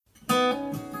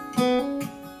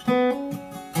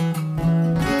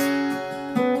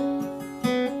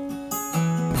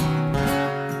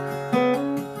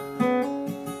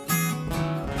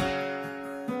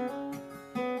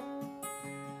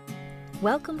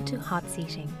Welcome to Hot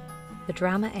Seating, the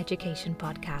drama education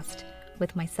podcast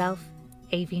with myself,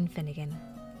 Aoibhinn Finnegan.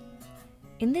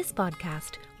 In this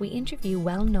podcast, we interview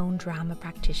well-known drama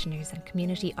practitioners and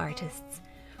community artists.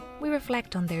 We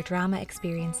reflect on their drama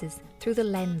experiences through the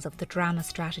lens of the drama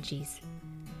strategies.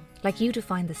 Like you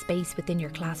define the space within your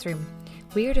classroom,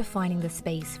 we're defining the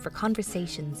space for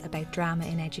conversations about drama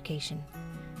in education,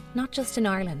 not just in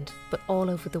Ireland, but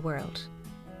all over the world.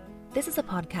 This is a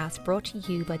podcast brought to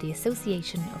you by the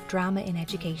Association of Drama in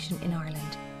Education in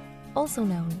Ireland, also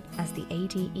known as the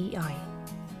ADEI.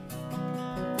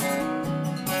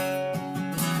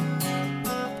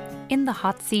 In the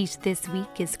hot seat this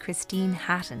week is Christine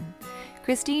Hatton.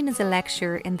 Christine is a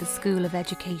lecturer in the School of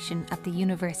Education at the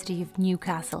University of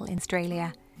Newcastle in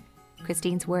Australia.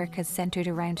 Christine's work has centred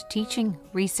around teaching,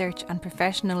 research and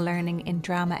professional learning in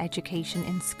drama education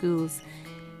in schools.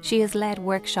 She has led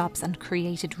workshops and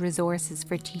created resources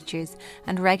for teachers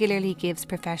and regularly gives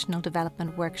professional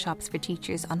development workshops for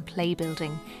teachers on play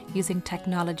building using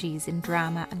technologies in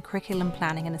drama and curriculum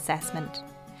planning and assessment.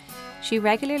 She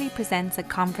regularly presents at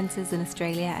conferences in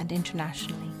Australia and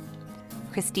internationally.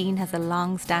 Christine has a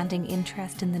long-standing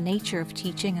interest in the nature of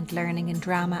teaching and learning in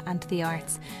drama and the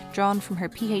arts, drawn from her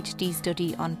PhD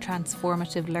study on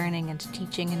transformative learning and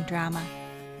teaching in drama.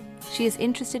 She is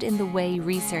interested in the way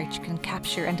research can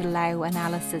capture and allow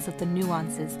analysis of the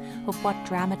nuances of what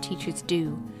drama teachers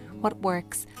do, what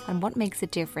works and what makes a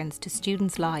difference to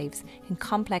students' lives in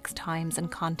complex times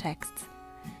and contexts.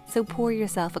 So pour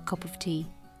yourself a cup of tea,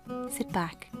 sit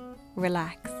back,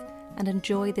 relax and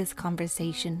enjoy this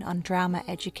conversation on drama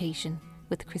education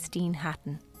with Christine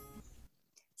Hatton.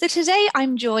 So today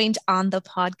I'm joined on the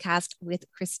podcast with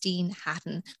Christine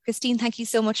Hatton. Christine, thank you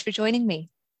so much for joining me.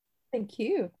 Thank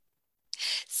you.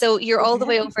 So you're all the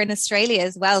way over in Australia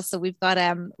as well. So we've got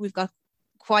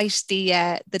quite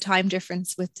the time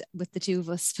difference with the two of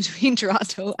us between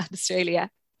Toronto and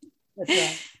Australia. That's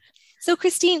right. So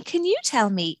Christine, can you tell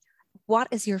me what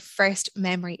is your first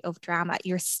memory of drama,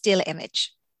 your still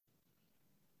image?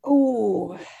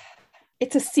 Oh,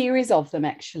 it's a series of them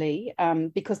actually,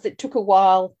 because it took a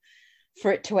while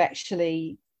for it to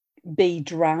actually be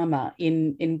drama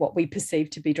in what we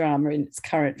perceive to be drama in its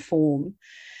current form.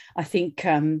 I think,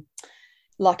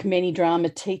 like many drama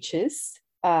teachers,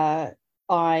 I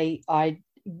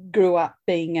grew up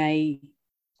being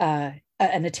an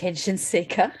attention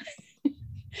seeker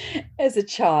as a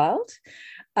child,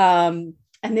 and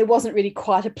there wasn't really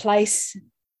quite a place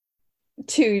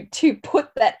to put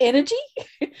that energy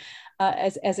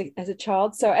as a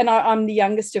child. So, and I'm the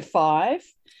youngest of five,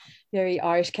 very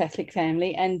Irish Catholic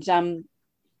family, and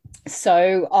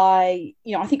so I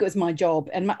think it was my job,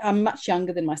 and I'm much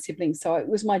younger than my siblings, so it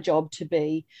was my job to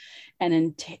be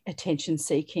an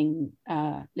attention-seeking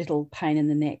little pain in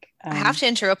the neck. I have to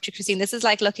interrupt you, Christine. This is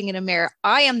like looking in a mirror.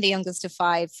 I am the youngest of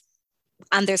five,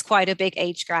 and there's quite a big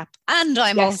age gap, and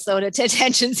I'm also an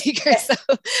attention seeker, so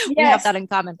we have that in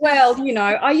common. Well,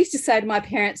 I used to say to my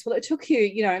parents, well, it took you,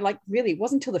 really, it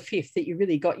wasn't until the fifth that you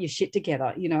really got your shit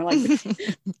together,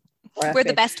 We're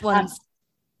the best ones.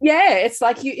 Yeah, it's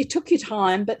like it took you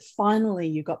time, but finally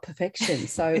you got perfection.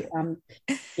 So,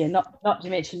 not to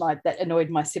mention that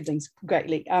annoyed my siblings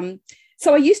greatly.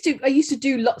 So I used to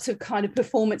do lots of kind of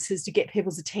performances to get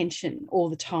people's attention all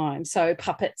the time. So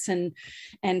puppets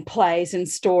and plays and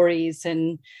stories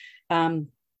and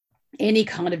any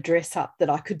kind of dress up that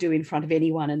I could do in front of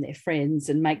anyone and their friends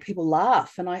and make people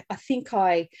laugh. And I think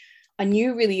I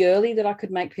knew really early that I could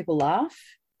make people laugh.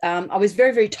 I was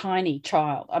very, very tiny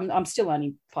child. I'm still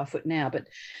only 5 foot now, but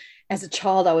as a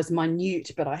child I was minute,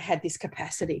 but I had this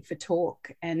capacity for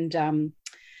talk, and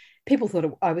people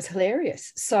thought I was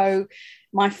hilarious. So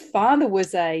my father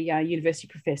was a university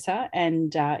professor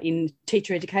and in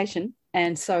teacher education,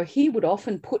 and so he would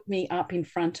often put me up in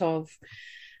front of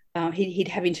he'd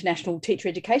have international teacher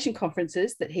education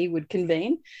conferences that he would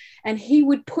convene, and he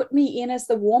would put me in as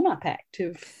the warm-up act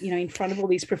of, in front of all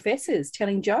these professors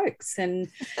telling jokes and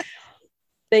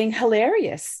being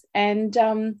hilarious. And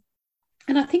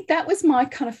I think that was my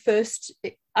kind of first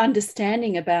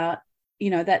understanding about,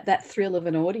 that thrill of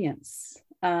an audience.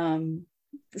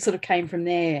 Sort of came from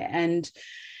there. And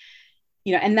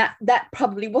and that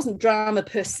probably wasn't drama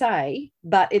per se,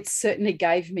 but it certainly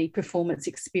gave me performance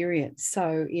experience.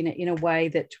 So in a way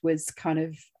that was kind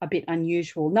of a bit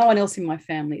unusual. No one else in my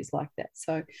family is like that.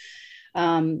 So,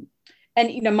 and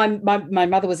my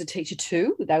mother was a teacher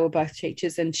too. They were both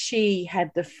teachers, and she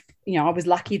had I was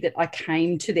lucky that I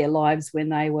came to their lives when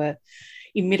they were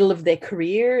in middle of their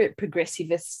career,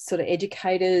 progressivist sort of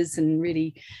educators and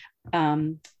really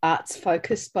arts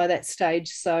focused by that stage.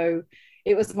 So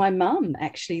it was my mum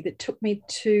actually that took me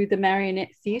to the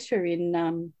Marionette Theatre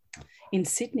in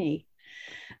Sydney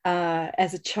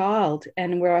as a child,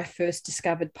 and where I first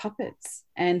discovered puppets.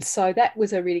 And so that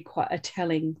was a really quite a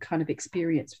telling kind of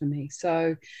experience for me.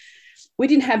 So we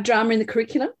didn't have drama in the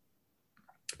curriculum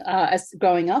as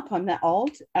growing up. I'm that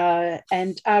old.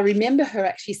 And I remember her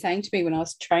actually saying to me when I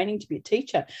was training to be a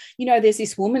teacher, you know, there's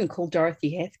this woman called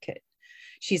Dorothy Heathcote.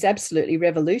 She's absolutely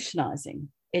revolutionising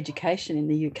education in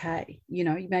the UK. You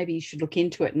know, maybe you should look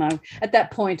into it. And at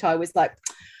that point, I was like,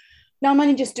 no, I'm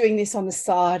only just doing this on the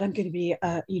side. I'm going to be,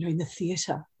 in the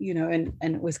theatre, and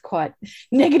it was quite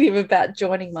negative about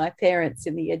joining my parents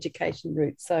in the education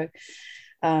route. So,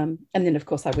 and then, of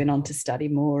course, I went on to study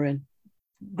more and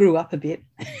grew up a bit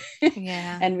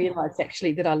and realised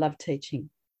actually that I love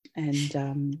teaching.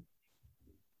 And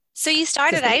so you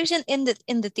started out in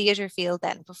the theatre field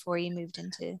then before you moved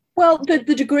into? Well, the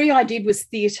degree I did was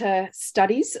theatre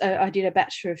studies. I did a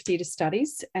Bachelor of Theatre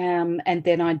Studies, and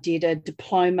then I did a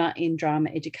diploma in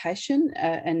drama education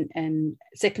and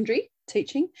secondary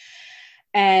teaching,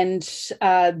 and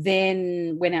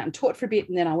then went out and taught for a bit,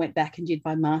 and then I went back and did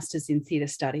my master's in theatre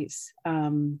studies.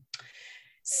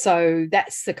 So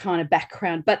that's the kind of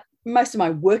background. But most of my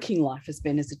working life has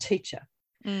been as a teacher,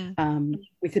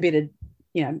 with a bit of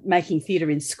making theatre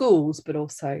in schools, but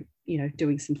also,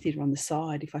 doing some theatre on the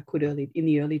side if I could in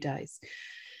the early days.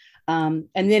 And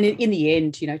then in the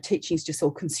end, teaching's just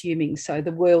all consuming. So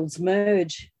the worlds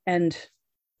merge and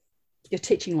your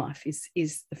teaching life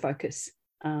is the focus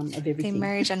of everything. They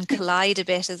merge and collide a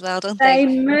bit as well, don't they?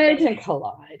 They merge and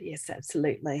collide, yes,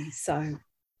 absolutely. So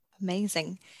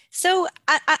amazing. So,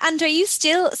 and are you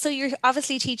still, so you're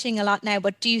obviously teaching a lot now,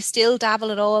 but do you still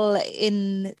dabble at all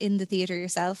in the theatre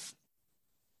yourself?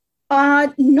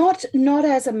 Not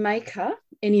as a maker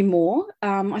anymore.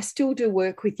 I still do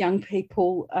work with young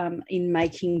people in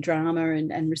making drama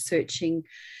and researching,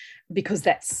 because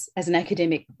that's, as an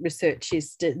academic, research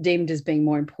is deemed as being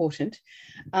more important.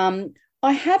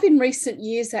 I have in recent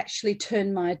years actually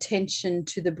turned my attention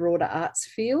to the broader arts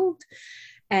field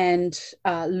and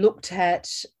looked at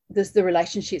the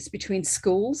relationships between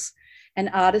schools and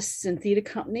artists and theatre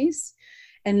companies,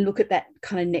 and look at that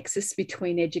kind of nexus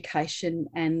between education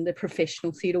and the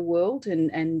professional theatre world,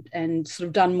 and sort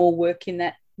of done more work in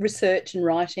that research and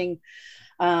writing,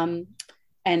 and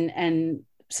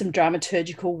some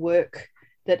dramaturgical work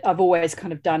that I've always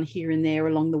kind of done here and there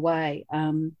along the way.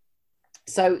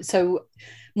 So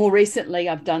more recently,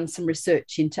 I've done some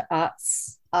research into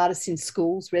artists in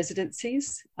schools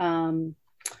residencies, and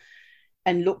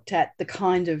looked at the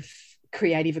kind of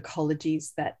creative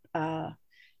ecologies that are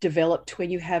developed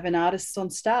when you have an artist on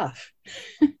staff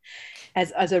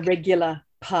as a regular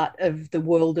part of the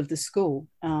world of the school.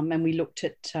 And we looked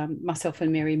at, myself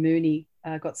and Mary Mooney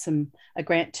got a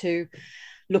grant to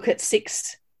look at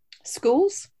 6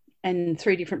 schools and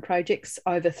 3 different projects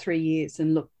over 3 years,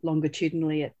 and look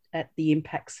longitudinally at the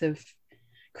impacts of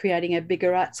creating a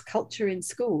bigger arts culture in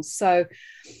schools. So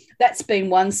that's been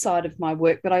one side of my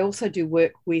work, but I also do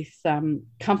work with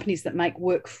companies that make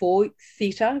work for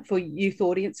theatre, for youth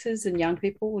audiences and young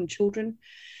people and children.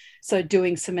 So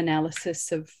doing some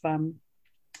analysis of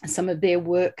some of their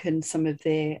work and some of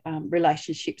their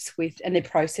relationships with, and their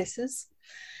processes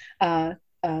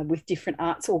with different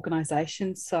arts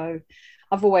organisations. So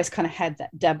I've always kind of had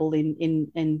that dabble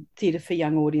in theatre for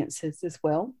young audiences as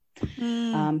well.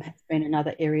 Has been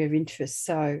another area of interest.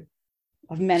 So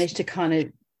I've managed to kind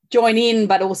of join in,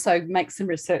 but also make some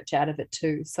research out of it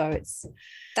too. So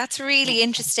that's really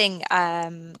interesting.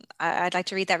 I'd like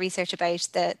to read that research about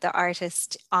the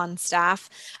artist on staff.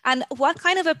 And what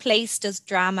kind of a place does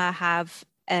drama have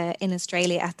in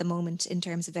Australia at the moment in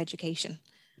terms of education?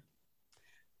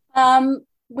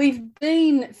 We've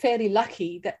been fairly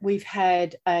lucky that we've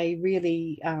had a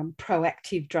really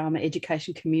proactive drama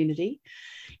education community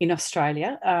in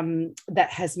Australia that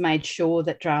has made sure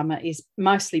that drama is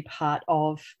mostly part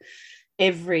of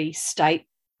every state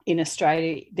in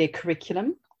Australia, their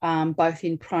curriculum, both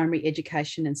in primary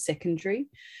education and secondary.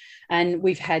 And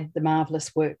we've had the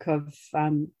marvellous work of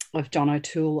John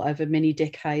O'Toole over many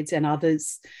decades, and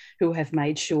others who have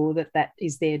made sure that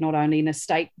is there not only in a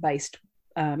state-based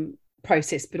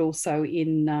process, but also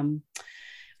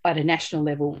at a national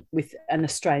level with an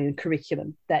Australian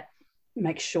curriculum that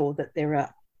makes sure that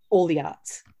all the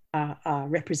arts are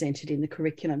represented in the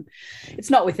curriculum. It's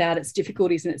not without its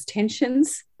difficulties and its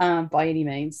tensions by any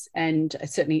means. And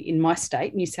certainly in my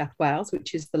state, New South Wales,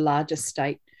 which is the largest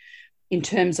state in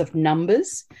terms of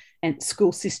numbers and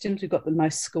school systems, we've got the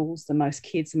most schools, the most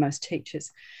kids, the most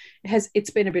teachers. It's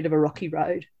been a bit of a rocky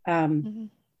road.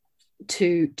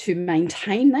 to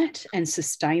maintain that and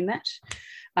sustain that.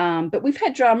 But we've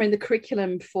had drama in the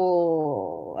curriculum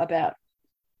for about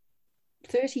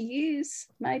 30 years,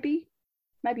 maybe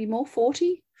more,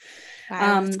 40.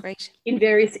 Wow, that's great. In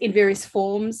various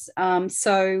forms.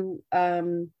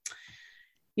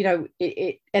 You know,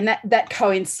 and that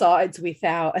coincides with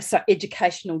our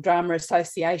educational drama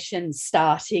association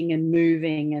starting and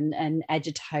moving and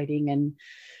agitating and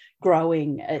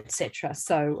growing, etc.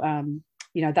 So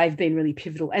you know, they've been really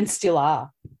pivotal and still are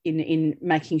in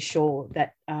making sure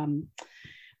that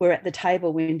we're at the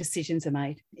table when decisions are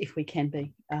made, if we can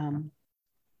be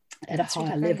at a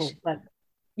higher level. But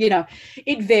you know,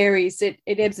 it varies, it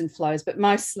ebbs and flows, but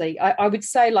mostly I would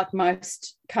say, like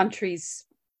most countries,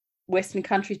 Western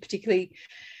countries particularly,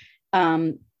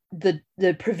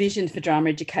 the provision for drama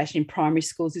education in primary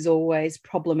schools is always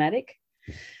problematic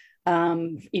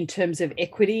in terms of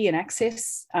equity and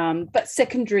access. But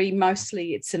secondary,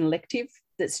 mostly it's an elective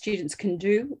that students can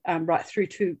do right through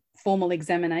to formal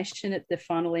examination at the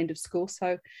final end of school.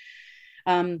 So,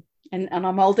 and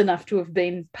I'm old enough to have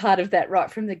been part of that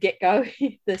right from the get-go,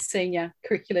 the senior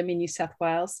curriculum in New South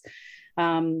Wales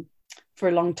for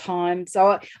a long time.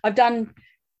 So I've done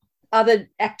other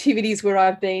activities where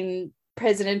I've been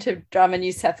president of Drama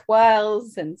New South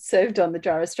Wales and served on the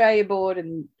Drama Australia board,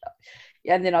 and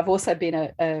then I've also been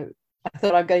I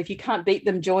thought I'd go, if you can't beat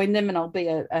them, join them, and I'll be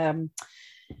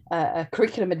a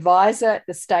curriculum advisor at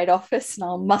the state office, and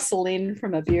I'll muscle in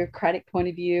from a bureaucratic point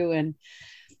of view. And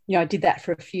you know, I did that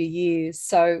for a few years.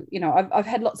 So you know, I've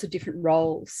had lots of different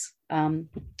roles,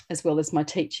 as well as my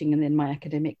teaching and then my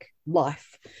academic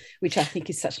life, which I think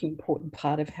is such an important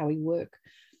part of how we work.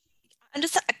 And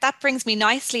just that brings me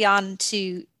nicely on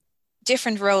to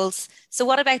different roles. So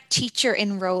what about teacher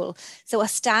in role? So a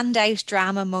standout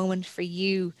drama moment for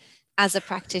you as a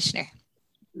practitioner?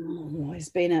 There's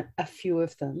been a few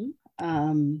of them.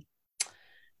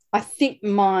 I think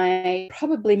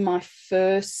probably my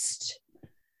first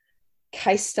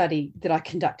case study that I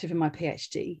conducted for my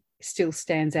PhD still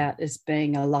stands out as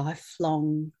being a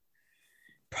lifelong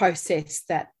process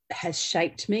that has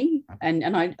shaped me.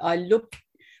 And I look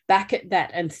back at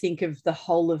that and think of the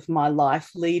whole of my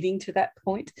life leading to that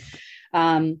point,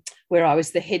 where I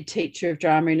was the head teacher of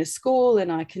drama in a school,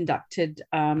 and I conducted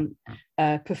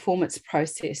a performance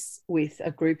process with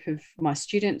a group of my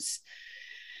students,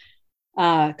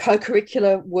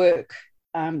 co-curricular work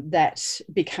that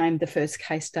became the first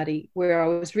case study, where I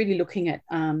was really looking at,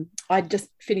 I'd just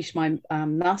finished my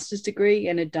master's degree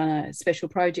and had done a special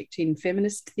project in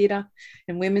feminist theatre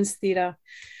and women's theatre.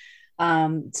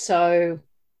 So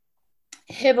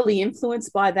heavily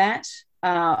influenced by that,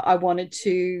 I wanted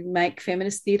to make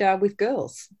feminist theatre with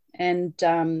girls. And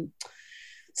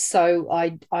so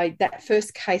I that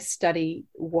first case study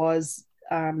was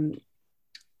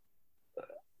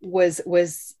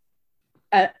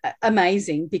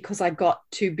amazing, because I got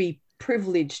to be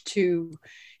privileged to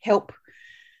help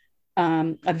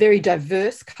a very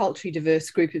culturally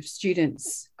diverse group of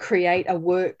students create a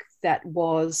work that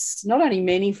was not only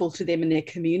meaningful to them and their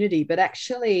community, but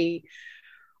actually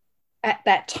at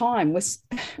that time was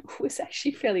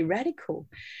actually fairly radical,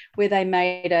 where they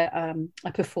made a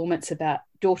performance about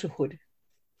daughterhood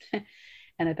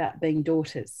and about being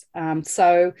daughters.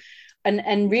 So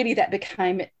really that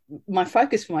became my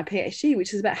focus for my PhD,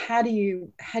 which is about how do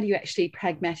you actually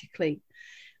pragmatically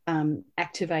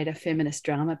activate a feminist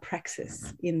drama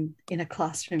praxis in a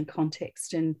classroom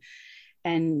context.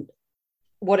 And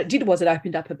what it did was it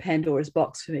opened up a Pandora's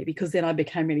box for me, because then I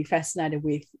became really fascinated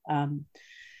with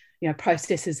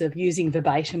processes of using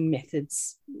verbatim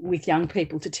methods with young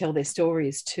people to tell their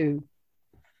stories, to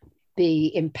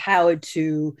be empowered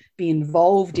to be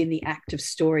involved in the act of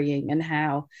storying, and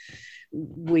how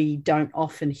we don't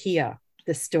often hear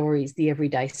the stories, the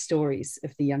everyday stories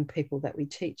of the young people that we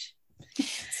teach.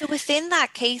 So within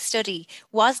that case study,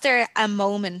 was there a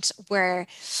moment where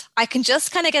I can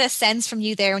just kind of get a sense from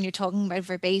you there when you're talking about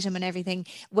verbatim and everything,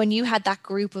 when you had that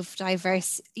group of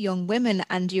diverse young women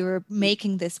and you were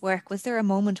making this work, was there a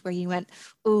moment where you went,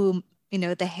 oh,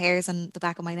 the hairs on the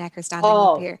back of my neck are standing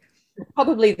up here?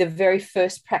 Probably the very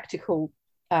first practical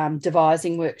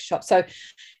devising workshop. So,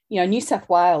 New South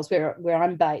Wales, where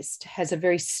I'm based, has a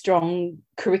very strong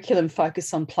curriculum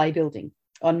focus on play building,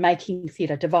 on making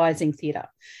theatre, devising theatre.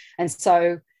 And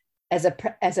so as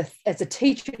a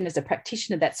teacher and as a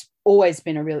practitioner, that's always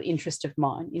been a real interest of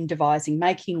mine, in devising,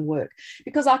 making work,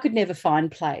 because I could never find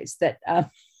plays that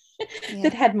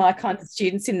that had my kind of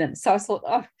students in them. So I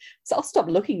thought, so I'll stop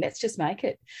looking, let's just make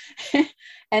it.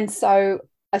 And so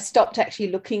I stopped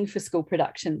actually looking for school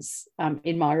productions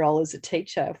in my role as a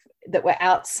teacher that were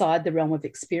outside the realm of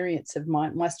experience of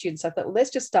my students. I thought, well,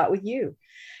 let's just start with you.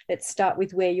 Let's start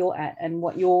with where you're at and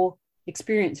what your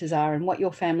experiences are and what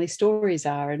your family stories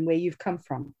are and where you've come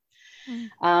from.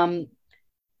 And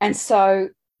so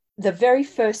the very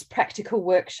first practical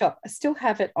workshop, I still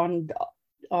have it on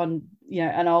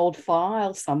an old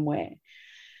file somewhere.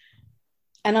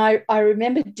 And I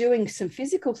remember doing some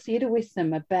physical theatre with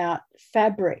them about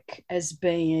fabric as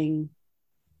being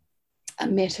a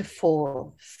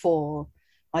metaphor for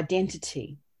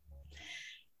identity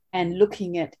and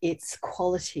looking at its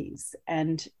qualities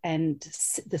and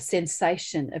the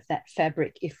sensation of that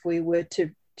fabric if we were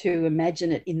to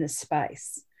imagine it in the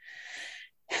space.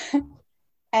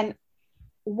 And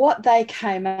what they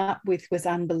came up with was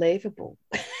unbelievable.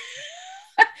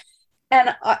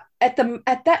 And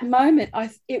at that moment,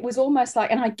 it was almost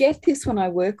like, and I get this when I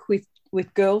work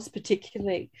with girls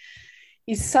particularly,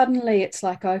 is suddenly it's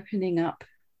like opening up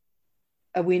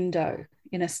a window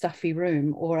in a stuffy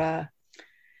room or a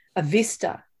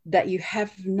vista that you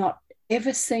have not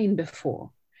ever seen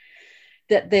before.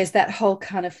 That there's that whole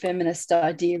kind of feminist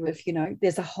idea of,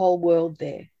 there's a whole world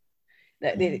there.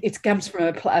 It comes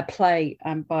from a play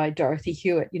by Dorothy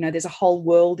Hewitt. There's a whole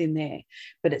world in there,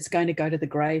 but it's going to go to the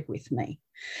grave with me.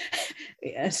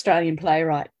 Australian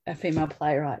playwright, a female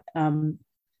playwright. And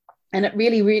it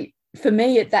really, for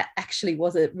me, that actually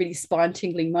was a really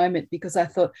spine-tingling moment because I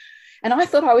thought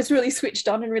I was really switched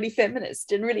on and really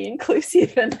feminist and really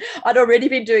inclusive. And I'd already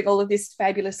been doing all of this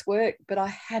fabulous work, but I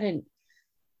hadn't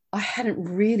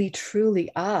really truly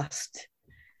asked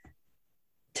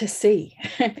to see,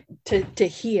 to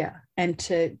hear, and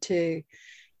to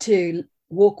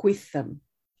walk with them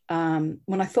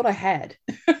when I thought I had,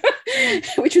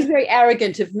 which was very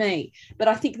arrogant of me. But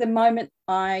I think the moment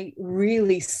I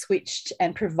really switched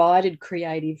and provided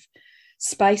creative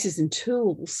spaces and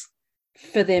tools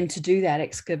for them to do that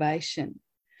excavation,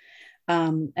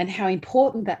 and how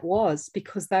important that was,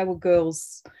 because they were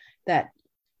girls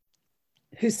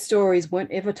whose stories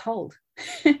weren't ever told.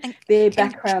 Their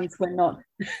backgrounds were not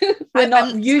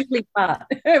usually part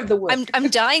of the work. I'm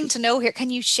dying to know here. Can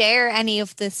you share any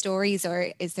of the stories,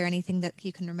 or is there anything that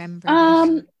you can remember?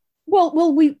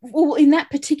 Well, in that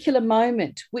particular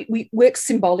moment, we worked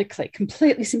symbolically,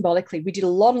 completely symbolically. We did a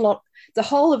lot. The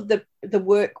whole of the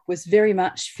work was very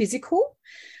much physical,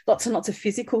 lots and lots of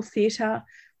physical theatre,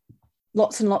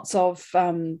 lots and lots of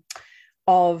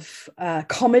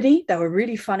comedy. They were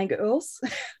really funny girls.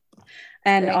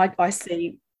 And right. I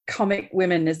see comic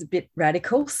women as a bit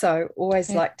radical, so always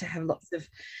like to have lots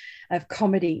of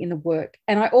comedy in the work.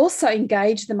 And I also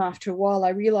engaged them after a while. I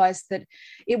realised that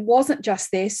it wasn't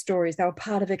just their stories, they were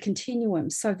part of a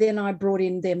continuum. So then I brought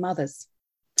in their mothers.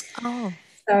 Oh.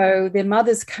 So their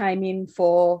mothers came in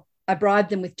I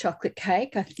bribed them with chocolate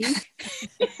cake, I think.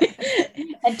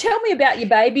 And tell me about your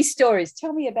baby stories.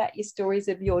 Tell me about your stories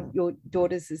of your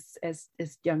daughters as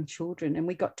young children. And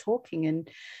we got talking,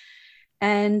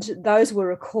 and those were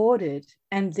recorded.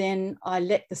 And then I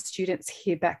let the students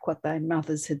hear back what their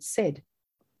mothers had said.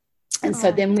 And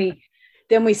so then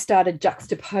we started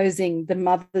juxtaposing the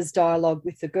mother's dialogue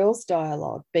with the girls'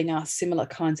 dialogue, being asked similar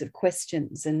kinds of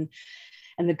questions. And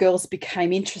the girls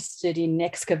became interested in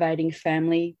excavating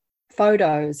family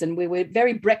photos. And we were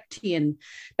very Brechtian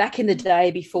back in the day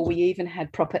before we even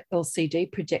had proper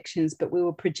LCD projections, but we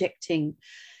were projecting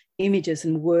images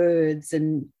and words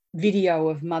and video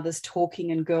of mothers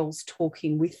talking and girls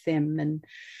talking with them,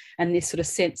 and this sort of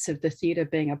sense of the theatre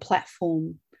being a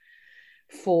platform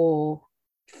for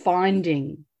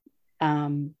finding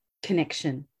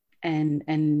connection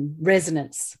and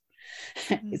resonance.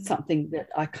 It's something that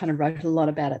I kind of wrote a lot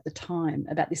about at the time,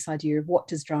 about this idea of what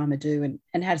does drama do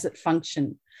and how does it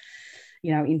function,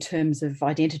 in terms of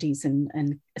identities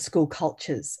and school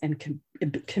cultures and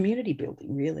community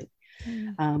building, really.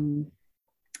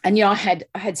 And I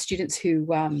had students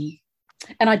who,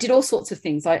 and I did all sorts of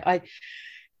things. I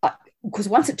because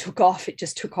once it took off, it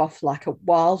just took off like a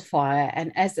wildfire.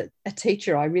 And as a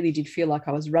teacher, I really did feel like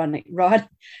I was running, right?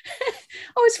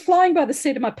 I was flying by the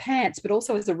seat of my pants, but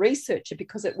also as a researcher,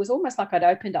 because it was almost like I'd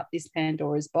opened up this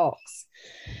Pandora's box.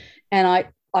 And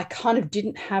I kind of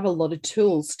didn't have a lot of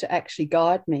tools to actually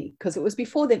guide me, because it was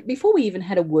before we even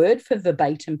had a word for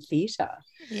verbatim theatre.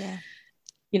 Yeah.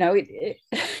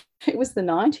 It was the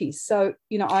 90s. So,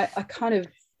 I kind of,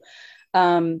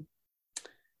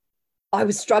 I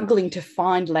was struggling to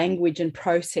find language and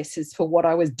processes for what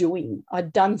I was doing.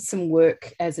 I'd done some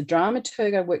work as a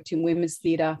dramaturg. I worked in women's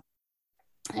theatre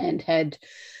and had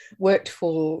worked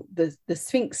for the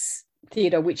Sphinx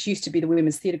Theatre, which used to be the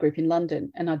Women's Theatre Group in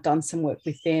London, and I'd done some work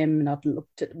with them, and I'd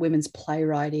looked at women's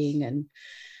playwriting and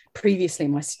previously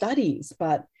my studies,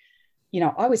 but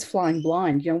I was flying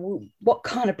blind. What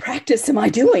kind of practice am I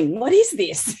doing? What is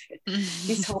this?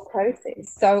 This whole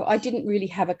process. So I didn't really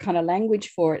have a kind of language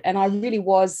for it, and I really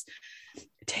was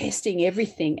testing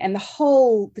everything. And the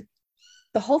whole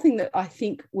thing that I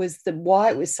think was why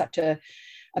it was such a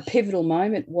pivotal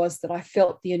moment was that I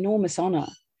felt the enormous honour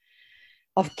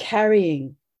of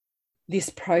carrying this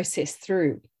process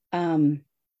through.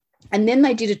 And then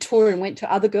they did a tour and went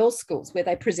to other girls' schools where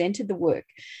they presented the work.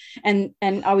 And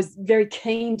I was very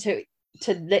keen to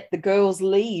let the girls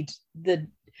lead the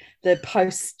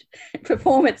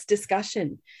post-performance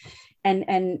discussion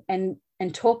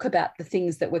and talk about the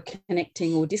things that were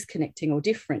connecting or disconnecting or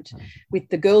different with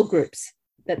the girl groups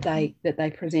that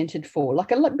they presented for,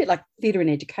 like a bit like theatre and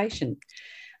education,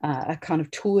 a kind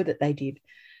of tour that they did.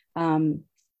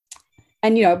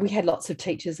 And we had lots of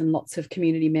teachers and lots of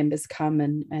community members come,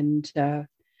 and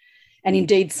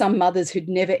indeed some mothers who'd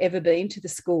never ever been to the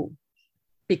school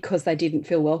because they didn't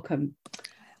feel welcome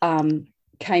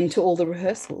came to all the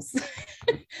rehearsals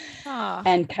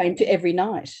and came to every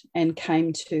night and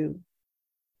came to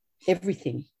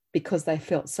everything because they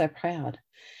felt so proud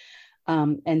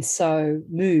and so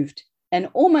moved. And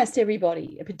almost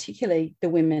everybody, particularly the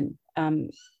women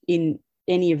in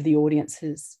any of the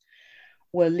audiences,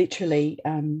 were literally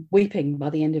weeping by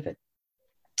the end of it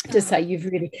to say you've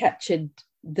really captured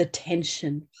the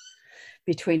tension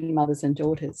between mothers and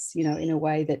daughters, in a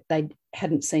way that they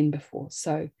hadn't seen before.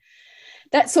 So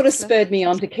that sort of spurred me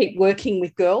on to keep working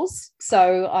with girls.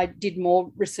 So I did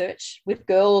more research with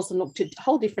girls and looked at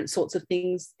whole different sorts of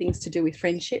things to do with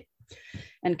friendship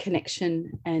and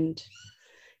connection and,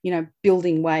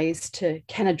 building ways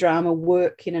can a drama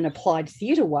work in an applied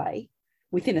theatre way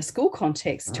within a school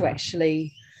context to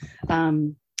actually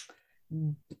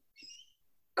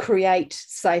create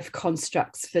safe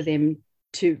constructs for them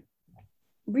to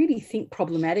really think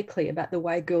problematically about the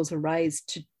way girls are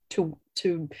raised to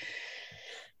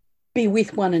be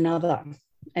with one another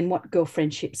and what girl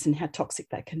friendships and how toxic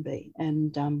they can be.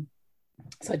 And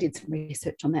so I did some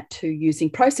research on that too, using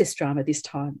process drama this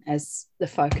time as the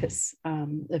focus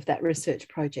of that research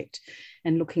project,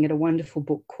 and looking at a wonderful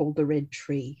book called The Red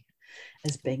Tree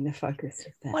as being the focus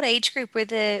of that. What age group were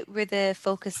the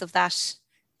focus of that?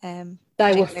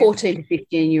 They were 14 to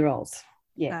 15-year-olds.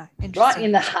 Yeah, right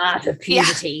in the heart of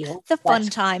puberty. Yeah, it's a fun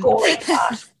time.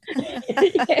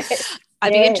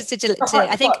 I'd be interested to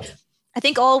I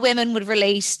think all women would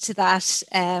relate to that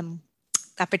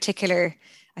that particular,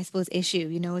 I suppose, issue.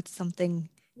 It's something.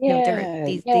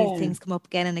 These things come up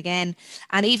again and again,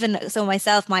 and even so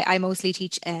myself, I mostly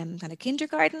teach kind of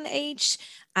kindergarten age,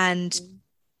 and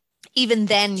even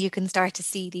then you can start to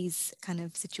see these kind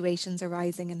of situations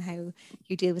arising and how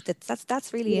you deal with it.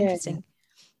 That's really interesting.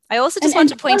 I also just want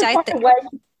to point out that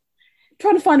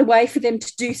trying to find a way for them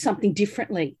to do something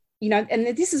differently, and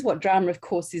this is what drama, of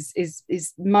course,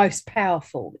 is most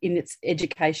powerful in its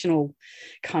educational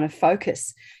kind of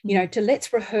focus, to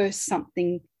let's rehearse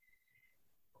something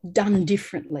done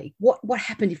differently. What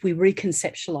happened if we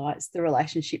reconceptualize the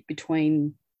relationship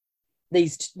between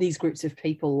these groups of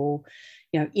people, or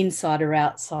insider,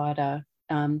 outsider,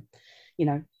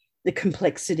 the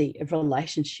complexity of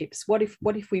relationships. What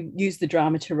if we use the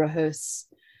drama to rehearse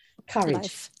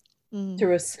courage, to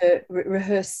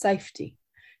rehearse safety,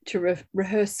 to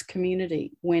rehearse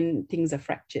community when things are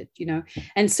fractured,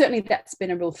 and certainly that's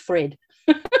been a real thread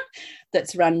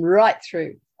that's run right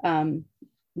through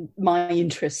my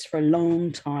interests for a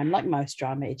long time, like most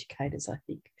drama educators, I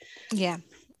think. Yeah.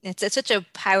 It's such a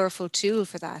powerful tool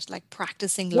for that, like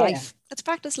practicing life. Let's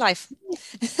practice life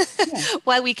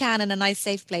while we can in a nice,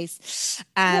 safe place.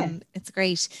 It's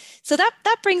great. So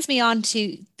that brings me on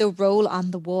to the role on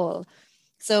the wall.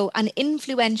 So an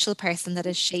influential person that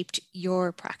has shaped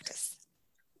your practice.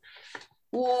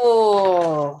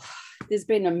 Oh, there's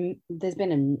been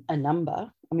a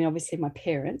number. I mean, obviously my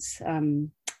parents,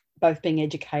 both being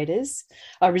educators.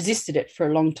 I resisted it for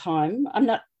a long time. I'm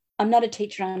not a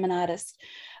teacher, I'm an artist.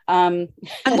 And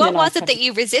what was it that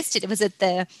you resisted? Was it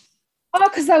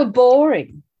because they were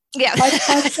boring. Yeah. I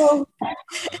thought,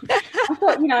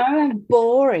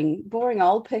 boring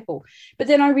old people. But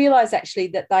then I realised actually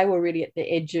that they were really at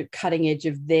the cutting edge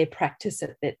of their practice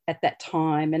at that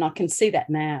time, and I can see that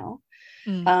now.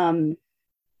 And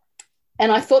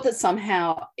I thought that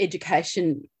somehow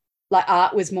education, like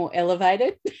art, was more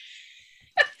elevated.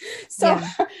 So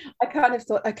I kind of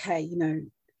thought, okay,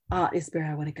 art is where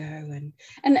I want to go.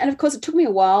 And of course, it took me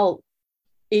a while,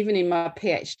 even in my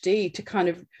PhD, to kind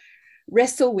of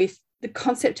wrestle with the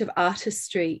concept of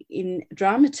artistry in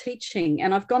drama teaching,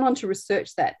 and I've gone on to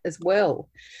research that as well,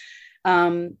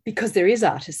 because there is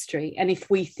artistry, and if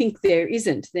we think there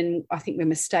isn't, then I think we're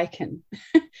mistaken.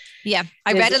 Yeah,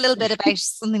 I read a little bit about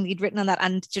something you'd written on that,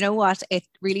 and do you know what? It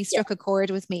really struck a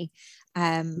chord with me.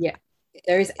 Yeah,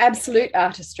 there is absolute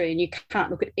artistry, and you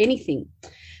can't look at anything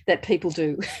that people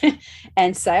do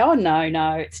and say, oh,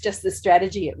 no, it's just the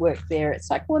strategy at work there.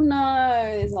 It's like, well,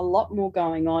 no, there's a lot more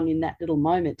going on in that little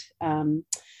moment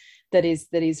that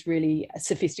is really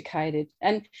sophisticated.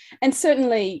 And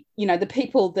certainly, you know, the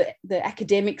people, the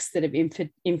academics that have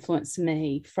influenced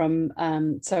me from,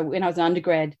 so when I was an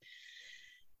undergrad,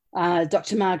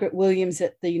 Dr. Margaret Williams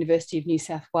at the University of New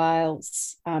South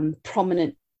Wales,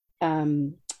 prominent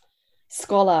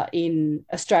scholar in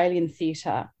Australian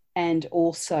theatre and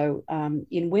also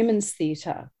in women's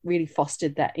theatre, really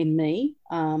fostered that in me,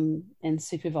 and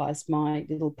supervised my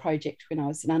little project when I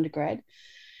was an undergrad.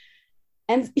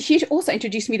 And she also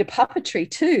introduced me to puppetry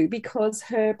too, because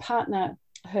her partner,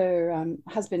 her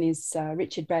husband is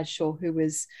Richard Bradshaw, who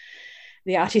was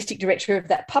the artistic director of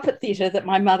that puppet theatre that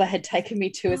my mother had taken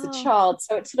me to as a child.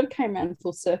 So it sort of came around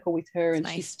full circle with her. That's and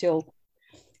nice. She still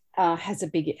has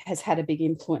had a big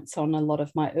influence on a lot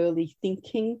of my early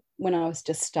thinking when I was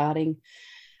just starting,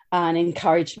 and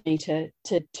encouraged me to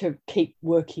keep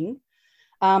working.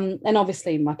 And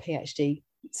obviously my PhD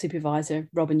supervisor,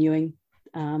 Robin Ewing,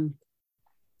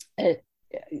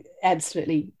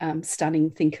 absolutely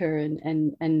stunning thinker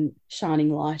and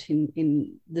shining light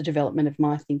in the development of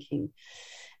my thinking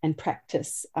and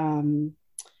practice. And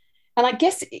I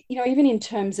guess, you know, even in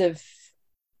terms of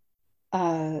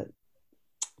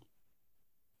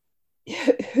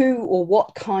who or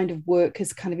what kind of work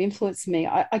has kind of influenced me,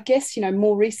 I guess, you know,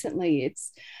 more recently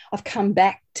I've come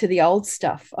back to the old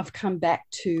stuff. I've come back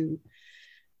to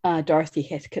Dorothy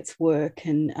Heathcote's work,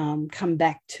 and come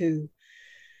back to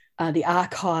the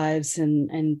archives and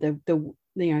the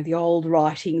you know, the old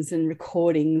writings and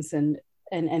recordings, and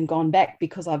gone back,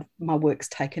 because my work's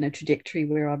taken a trajectory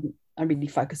where I'm really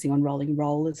focusing on rolling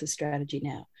role as a strategy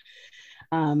now.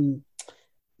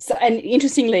 So, and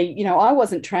interestingly, you know, I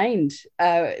wasn't trained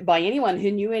by anyone who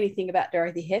knew anything about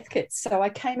Dorothy Heathcote. So I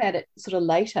came at it sort of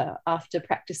later, after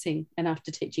practicing and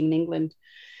after teaching in England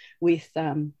with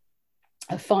a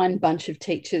fine bunch of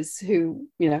teachers who,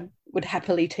 you know, would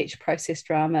happily teach process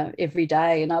drama every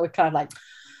day. And I would kind of like,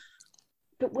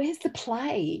 but where's the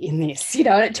play in this? You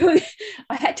know,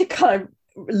 I had to kind of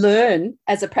learn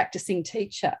as a practicing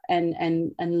teacher and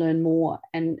learn more.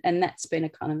 And that's been a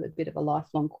kind of a bit of a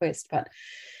lifelong quest. But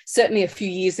certainly a few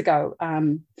years ago,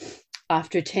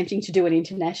 after attempting to do an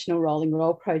international rolling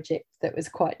role project that was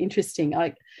quite interesting,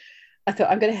 I thought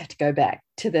I'm going to have to go back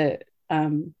to the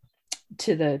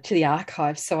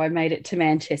archives. So I made it to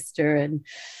Manchester, and,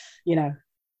 you know,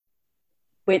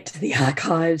 went to the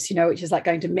archives, you know, which is like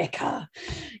going to Mecca,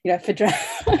 you know, for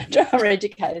drama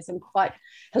educators, and quite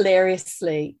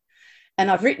hilariously.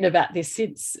 And I've written about this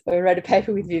since. I wrote a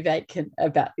paper with Vivek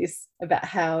about this, about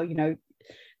how, you know,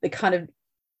 the kind of,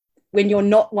 when you're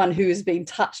not one who has been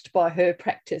touched by her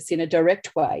practice in a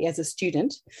direct way as a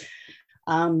student,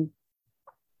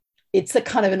 it's a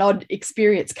kind of an odd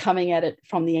experience coming at it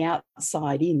from the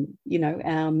outside in, you know,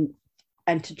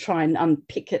 and to try and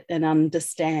unpick it and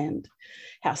understand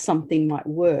how something might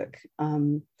work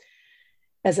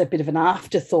as a bit of an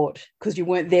afterthought, because you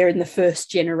weren't there in the first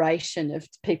generation of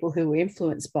people who were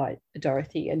influenced by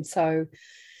Dorothy. And so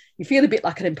you feel a bit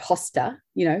like an imposter,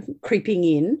 you know, creeping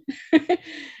in,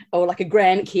 or like a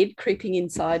grandkid creeping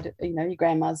inside, you know, your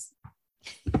grandma's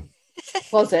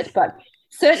closet. But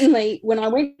certainly when I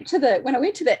went to that,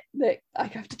 I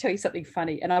have to tell you something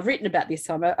funny, and I've written about this,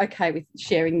 so I'm okay with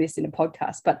sharing this in a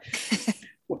podcast. But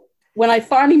when I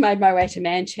finally made my way to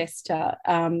Manchester,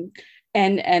 and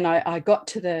I got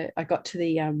to the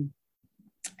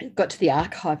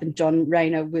archive, and John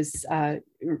Rayner was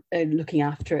looking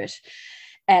after it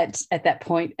at that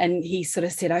point, and he sort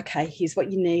of said, okay, here's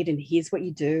what you need, and here's what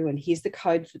you do, and here's the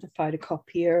code for the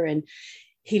photocopier. And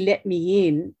he let me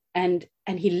in, and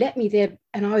he let me there,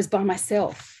 and I was by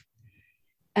myself.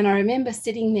 And I remember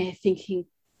sitting there thinking,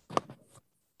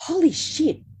 holy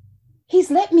shit,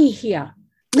 he's let me here.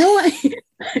 No,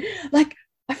 like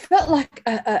I felt like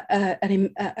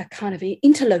a kind of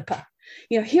interloper.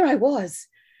 You know, here I was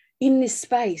in this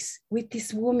space with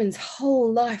this woman's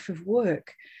whole life of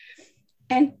work.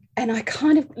 And I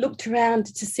kind of looked around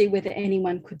to see whether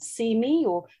anyone could see me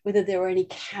or whether there were any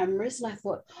cameras. And I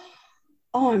thought,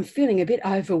 oh, I'm feeling a bit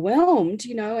overwhelmed,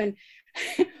 you know, and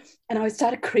I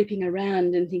started creeping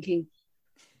around and thinking,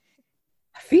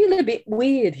 I feel a bit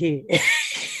weird here.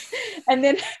 And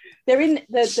then they're in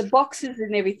the boxes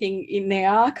and everything in their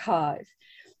archive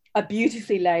are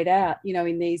beautifully laid out, you know,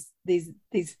 in these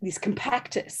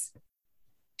compactus.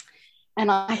 And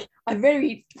I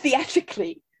very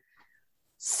theatrically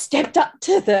stepped up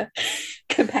to the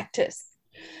compactus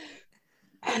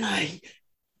and I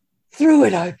threw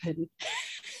it open.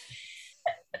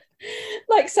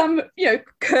 Like some, you know,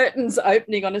 curtains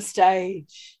opening on a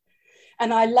stage.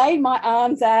 And I laid my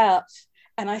arms out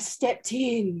and I stepped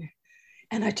in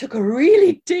and I took a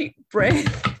really deep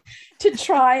breath to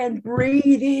try and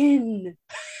breathe in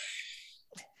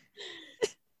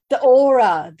the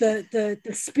aura, the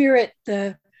spirit,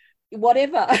 the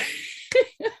whatever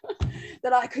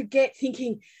that I could get,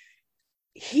 thinking,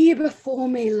 here before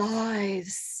me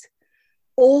lies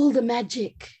all the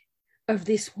magic of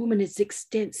this woman's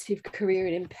extensive career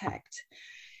and impact.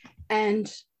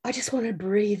 And I just want to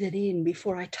breathe it in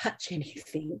before I touch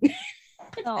anything.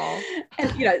 Oh.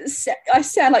 And, you know, I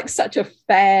sound like such a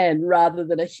fan rather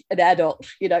than an adult.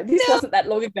 You know, this wasn't that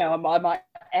long ago, I might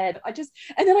add.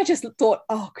 And then I just thought,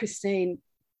 oh, Christine,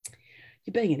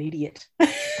 you're being an idiot.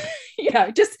 You know,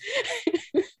 just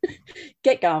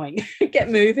get going, get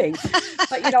moving.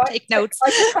 But, you know, take notes.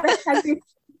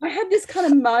 I had this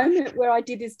kind of moment where I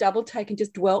did this double take and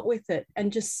just dwelt with it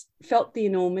and just felt the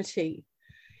enormity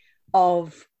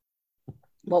of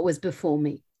what was before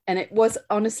me. And it was,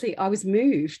 honestly, I was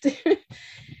moved.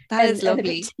 That is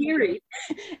lovely.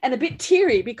 And a bit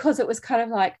teary because it was kind of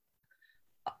like,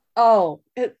 oh,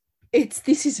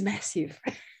 this is massive.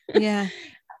 Yeah.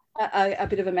 A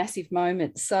bit of a massive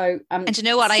moment. So and you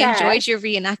know what, sad. I enjoyed your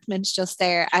reenactment just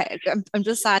there. I'm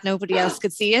just sad nobody else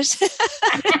could see it.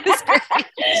 It was great.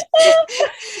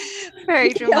 Very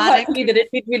dramatic. Hopefully that it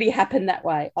did really happen that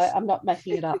way. I'm not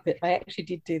making it up, but I actually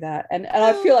did do that, and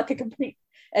I feel like a complete,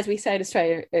 as we say in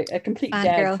Australia, a complete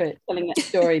dad for telling that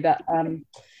story. But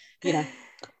you know.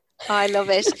 I love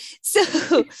it.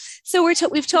 So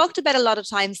we've talked about a lot of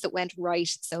times that went right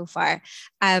so far,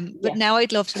 but now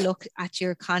I'd love to look at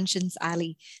your conscience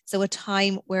alley. So a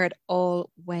time where it all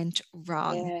went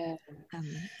wrong. Yeah.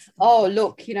 Oh,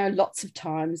 look, you know, lots of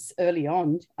times early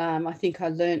on. I think I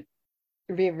learned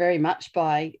very, very much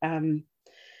by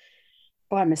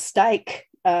mistake,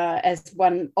 as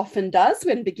one often does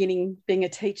when beginning being a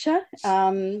teacher.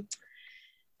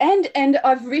 And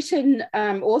I've written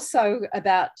also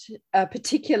about a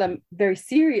particular very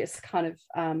serious kind of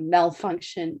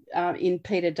malfunction in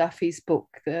Peter Duffy's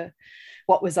book,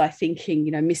 What Was I Thinking?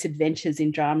 You know, Misadventures in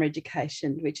Drama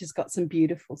Education, which has got some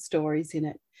beautiful stories in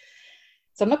it.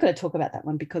 So I'm not going to talk about that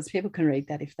one because people can read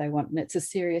that if they want, and it's a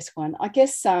serious one. I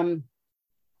guess a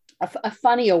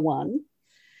funnier one.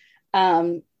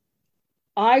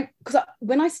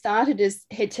 When I started as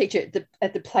head teacher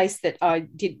at the place that I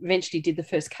eventually did the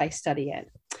first case study at,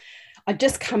 I'd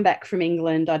just come back from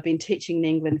England. I'd been teaching in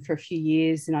England for a few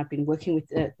years, and I'd been working with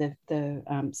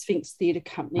the Sphinx Theatre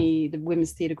Company, the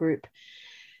Women's Theatre Group,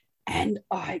 and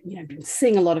I, you know, been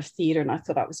seeing a lot of theatre, and I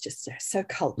thought I was just so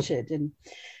cultured, and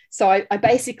so I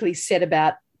basically set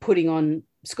about putting on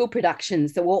school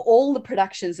productions that were all the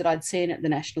productions that I'd seen at the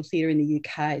National Theatre in the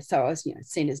UK. So I was, you know,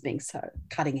 seen as being so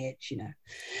cutting edge, you know.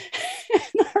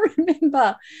 And I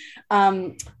remember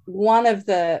one of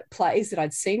the plays that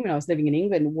I'd seen when I was living in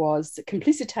England was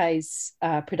Complicité's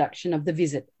production of The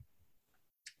Visit.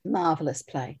 Marvellous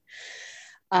play.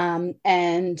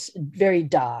 And very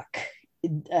dark.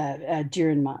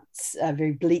 Dürrenmatt's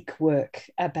very bleak work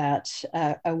about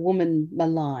a woman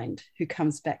maligned who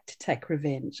comes back to take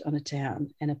revenge on a town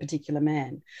and a particular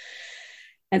man.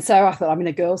 And so I thought, I'm in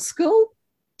a girls' school.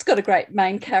 It's got a great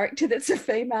main character that's a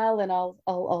female, and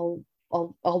I'll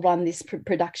run this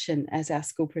production as our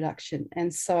school production.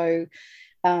 And so,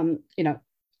 you know,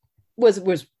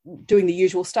 was doing the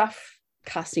usual stuff,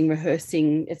 casting,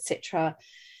 rehearsing, etc.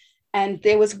 And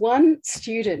there was one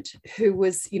student who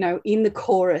was, you know, in the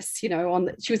chorus, you know,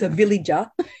 she was a villager,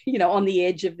 you know, on the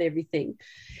edge of everything.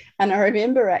 And I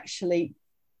remember actually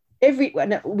we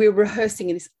were rehearsing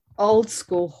in this old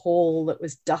school hall that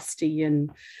was dusty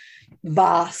and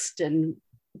vast and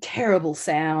terrible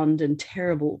sound and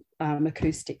terrible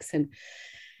acoustics, and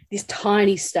this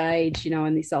tiny stage, you know,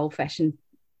 in this old-fashioned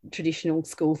traditional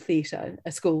school theatre,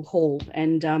 a school hall.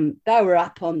 And they were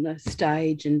up on the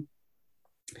stage, and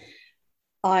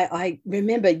I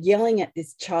remember yelling at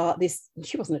this child.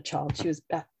 She wasn't a child; she was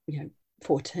about, you know,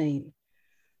 14,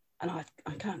 and I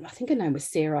think her name was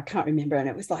Sarah. I can't remember, and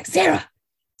it was like, Sarah,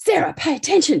 pay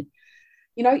attention,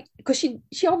 you know, because she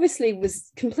obviously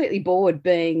was completely bored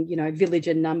being, you know,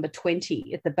 villager number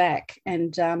 20 at the back,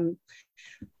 and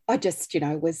I just, you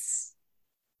know, was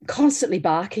constantly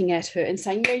barking at her and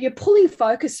saying, you're pulling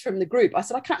focus from the group. I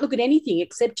said, I can't look at anything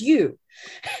except you,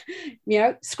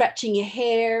 scratching your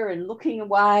hair and looking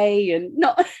away and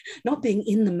not being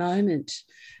in the moment.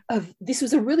 This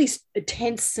was a really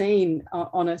tense scene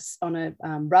on a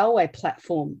railway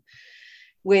platform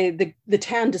where the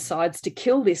town decides to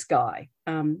kill this guy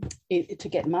to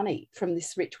get money from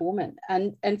this rich woman.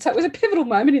 And so it was a pivotal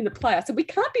moment in the play. I said, we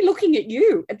can't be looking at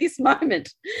you at this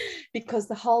moment, because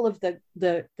the whole of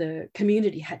the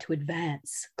community had to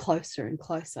advance closer and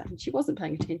closer, and she wasn't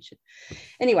paying attention.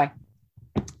 Anyway,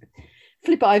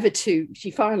 flip over to,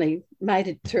 she finally made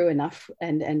it through enough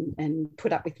and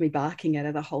put up with me barking at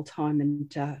her the whole time.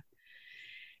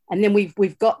 And then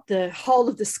we've got the whole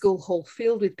of the school hall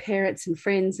filled with parents and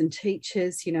friends and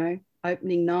teachers,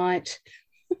 opening night.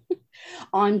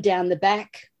 I'm down the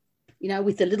back,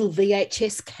 with a little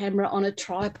VHS camera on a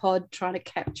tripod trying to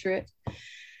capture it.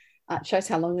 It shows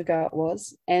how long ago it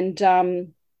was. And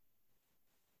and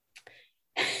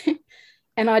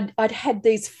I'd had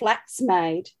these flats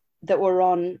made that were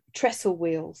on trestle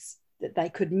wheels that they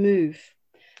could move,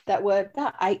 that were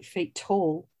about 8 feet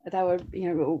tall. They were,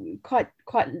 quite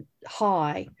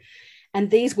high. And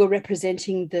these were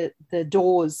representing the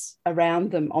doors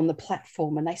around them on the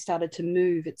platform, and they started to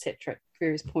move, etc., at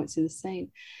various points in the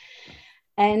scene.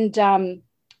 And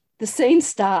the scene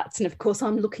starts, and of course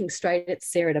I'm looking straight at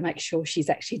Sarah to make sure she's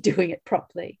actually doing it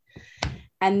properly.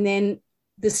 And then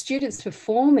the students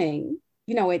performing,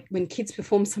 when kids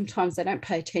perform, sometimes they don't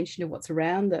pay attention to what's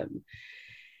around them.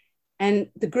 And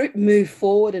the group moved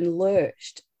forward and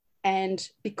lurched. And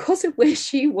because of where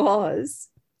she was,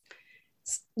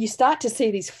 you start to see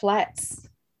these flats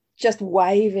just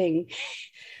waving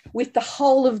with the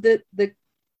whole of the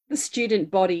student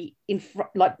body in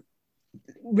front, like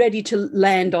ready to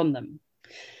land on them.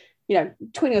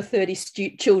 20 or 30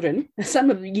 children,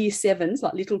 some of the year sevens,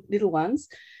 like little ones.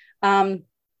 And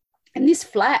this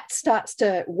flat starts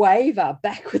to waver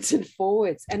backwards and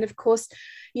forwards. And of course,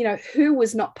 who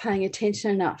was not paying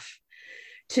attention enough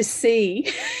to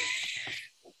see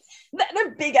that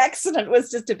a big accident was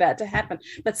just about to happen?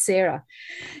 But Sarah.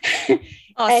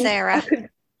 Oh, Sarah.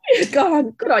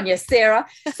 Good on you, Sarah.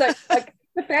 So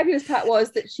the fabulous part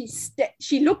was that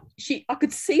I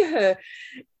could see her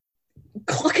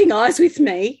clocking eyes with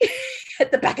me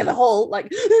at the back of the hall,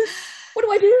 like, what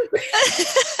do I do?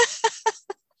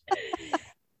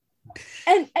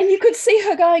 and you could see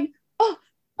her going, oh,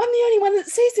 I'm the only one that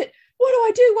sees it. What do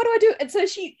I do? What do I do? And so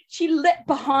she leapt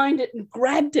behind it and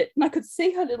grabbed it, and I could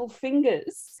see her little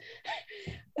fingers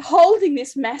holding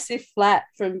this massive flat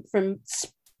from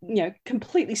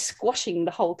completely squashing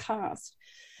the whole cast.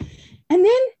 And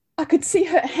then I could see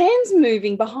her hands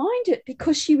moving behind it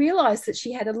because she realised that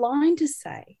she had a line to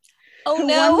say. Oh, her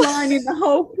no. one line in the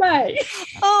whole play.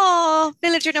 Oh,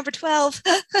 villager number 12.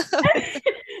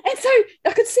 And so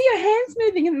I could see her hands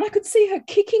moving, and I could see her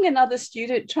kicking another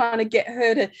student, trying to get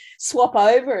her to swap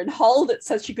over and hold it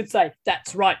so she could say,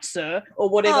 "That's right, sir," or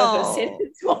whatever her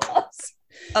sentence was.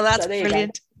 Oh, that's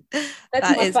brilliant.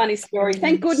 That's my funny story. Brilliant.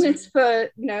 Thank goodness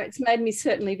for, it's made me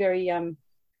certainly very,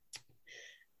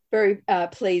 very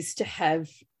pleased to have.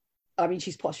 I mean,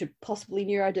 she's possibly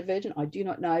neurodivergent. I do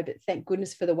not know, but thank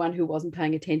goodness for the one who wasn't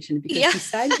paying attention, because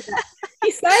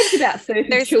he saved about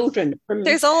 30 children.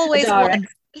 There's always one.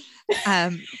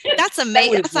 That's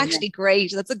amazing. That's actually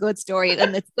great. That's a good story,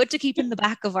 and it's good to keep in the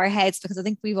back of our heads, because I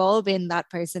think we've all been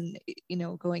that person,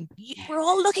 going, we're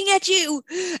all looking at you.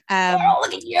 We're all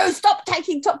looking at you. Stop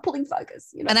pulling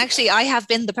focus. And actually, I have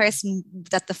been the person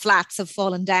that the flats have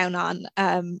fallen down on.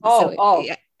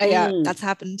 Yeah, that's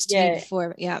happened to me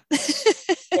before. Yeah.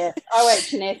 Yeah,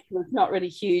 OH&S was not really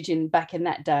huge back in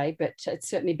that day, but it's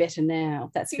certainly better now.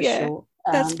 That's for sure.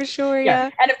 That's for sure. Yeah.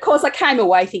 And of course, I came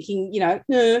away thinking,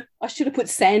 I should have put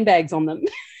sandbags on them,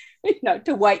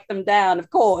 to weight them down. Of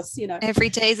course, every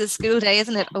day is a school day,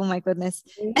 isn't it? Oh my goodness.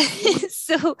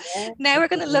 So now we're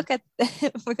going to look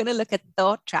at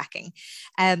thought tracking.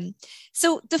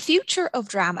 So the future of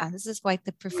drama. This is quite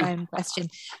the profound question.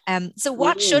 So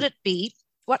what should it be?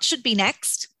 What should be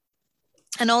next?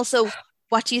 And also,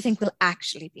 what do you think will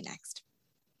actually be next?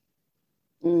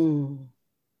 I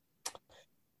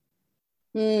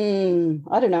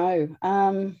don't know.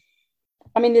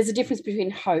 I mean, there's a difference between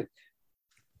hope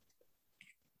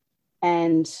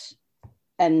and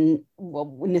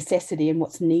necessity and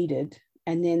what's needed.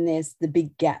 And then there's the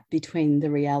big gap between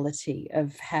the reality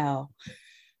of how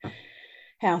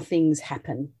things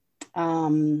happen.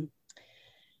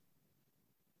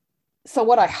 So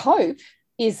what I hope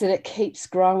is that it keeps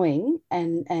growing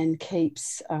and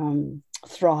keeps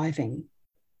thriving.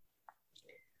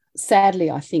 sadly,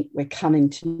 I think we're coming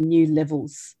to new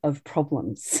levels of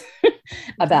problems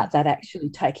about that actually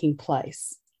taking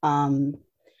place. And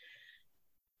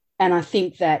I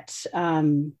think that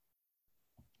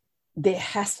there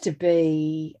has to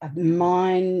be a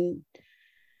mind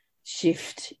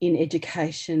shift in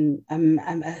education,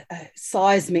 a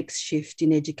seismic shift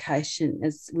in education,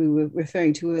 as we were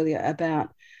referring to earlier,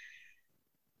 about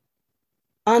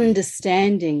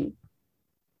understanding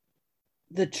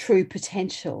the true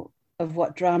potential of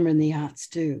what drama and the arts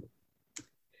do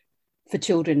for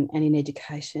children and in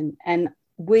education. And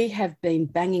we have been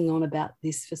banging on about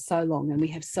this for so long, and we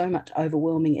have so much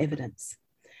overwhelming evidence.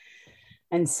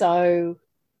 And so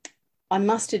I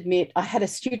must admit, I had a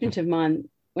student of mine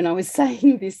when I was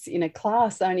saying this in a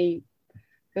class only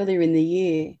earlier in the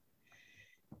year,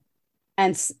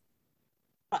 and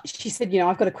she said,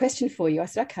 I've got a question for you. I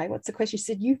said, okay, what's the question? She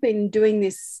said, you've been doing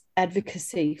this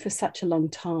advocacy for such a long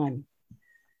time.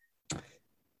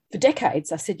 For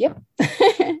decades. I said, yep,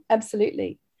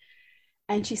 absolutely.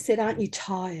 And she said, aren't you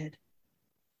tired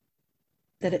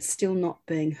that it's still not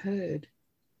being heard?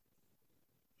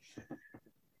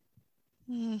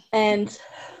 And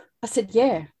I said,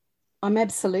 yeah, I'm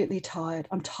absolutely tired.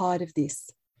 I'm tired of this.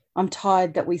 I'm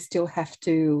tired that we still have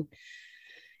to,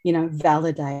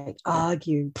 validate,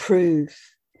 argue, prove,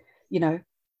 that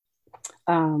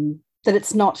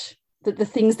it's not, that the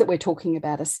things that we're talking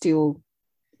about are still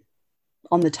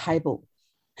on the table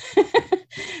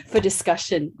for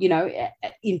discussion,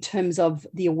 in terms of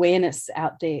the awareness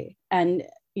out there. And,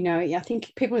 I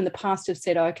think people in the past have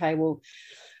said, okay, well,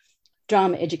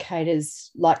 drama educators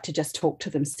like to just talk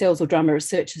to themselves, or drama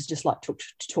researchers just like to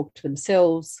talk to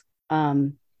themselves,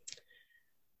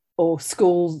 or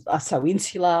schools are so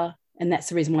insular, and that's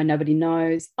the reason why nobody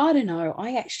knows. I don't know.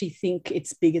 I actually think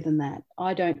it's bigger than that.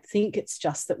 I don't think it's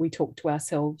just that we talk to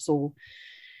ourselves or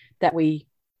that we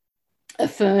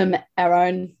affirm our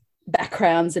own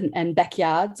backgrounds and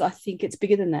backyards. I think it's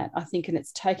bigger than that. I think, and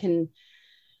it's taken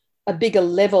a bigger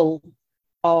level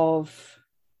of,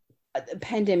 the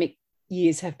pandemic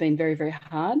years have been very, very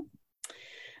hard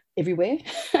everywhere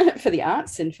for the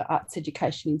arts and for arts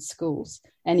education in schools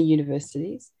and in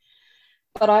universities.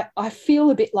 But I feel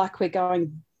a bit like we're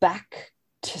going back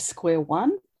to square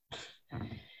one,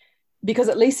 because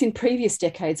at least in previous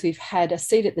decades, we've had a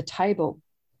seat at the table.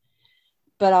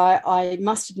 But I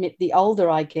must admit, the older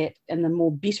I get and the more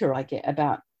bitter I get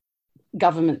about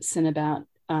governments and about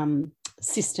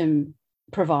system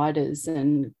providers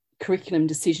and curriculum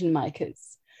decision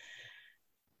makers,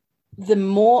 the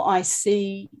more I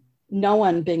see no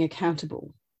one being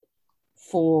accountable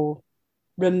for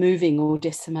removing or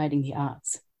decimating the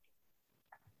arts.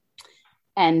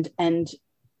 And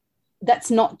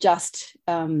that's not just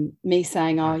me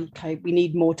saying, oh, okay, we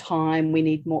need more time, we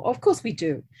need more. Of course we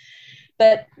do.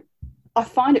 But I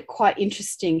find it quite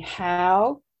interesting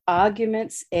how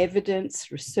arguments,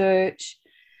 evidence, research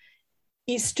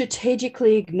is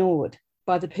strategically ignored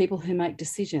by the people who make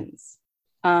decisions.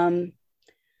 And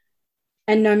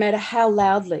no matter how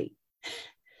loudly,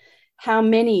 how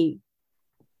many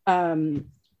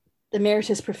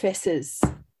emeritus professors,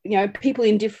 people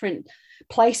in different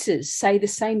places say the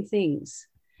same things,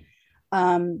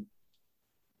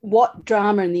 what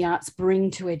drama and the arts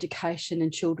bring to education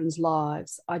and children's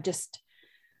lives, I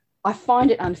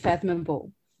find it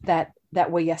unfathomable that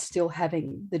we are still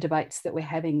having the debates that we're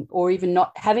having, or even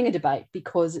not having a debate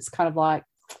because it's kind of like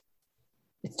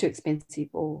it's too expensive,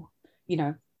 or,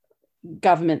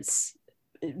 governments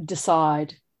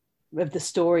decide of the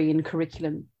story and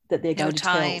curriculum that they're going to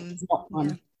tell. It's not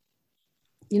one.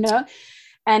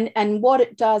 And what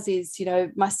it does is,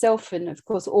 myself and of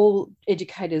course all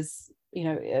educators,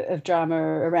 of drama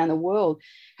around the world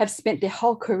have spent their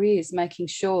whole careers making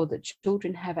sure that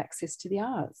children have access to the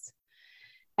arts.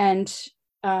 And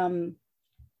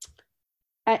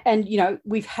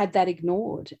we've had that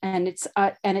ignored, and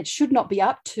it should not be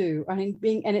up to,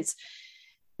 it's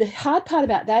the hard part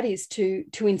about that is to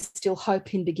instill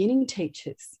hope in beginning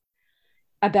teachers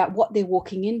about what they're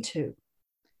walking into.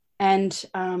 And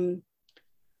I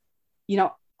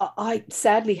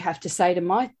sadly have to say to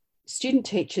my student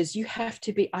teachers, you have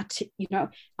to be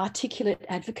articulate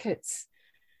advocates.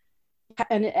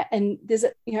 And there's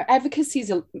advocacy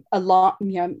is a lot,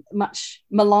 much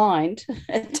maligned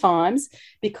at times,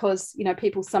 because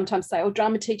people sometimes say, oh,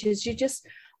 drama teachers, you're just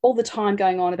all the time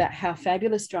going on about how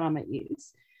fabulous drama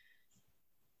is.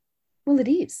 Well, it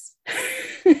is.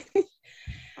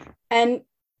 and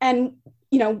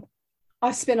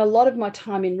I've spent a lot of my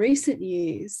time in recent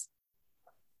years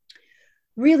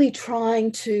really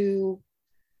trying to,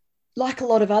 like a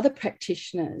lot of other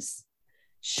practitioners,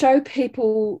 show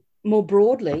people more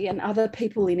broadly, and other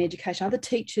people in education, other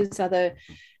teachers, other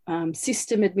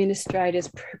system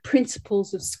administrators,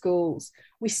 principals of schools,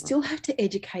 we still have to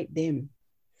educate them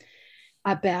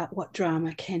about what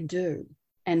drama can do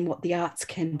and what the arts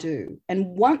can do. And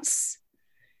once,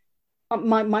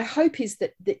 my hope is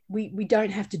that we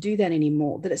don't have to do that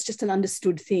anymore, that it's just an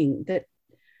understood thing, that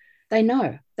they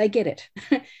know, they get it,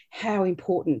 how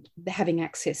important having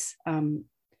access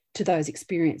to those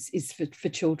experiences is for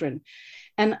children.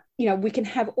 And, we can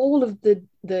have all of the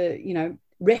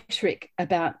rhetoric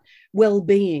about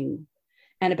well-being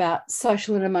and about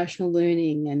social and emotional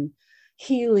learning and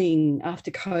healing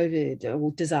after COVID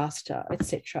or disaster,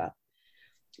 etc.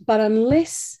 But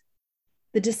unless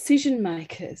the decision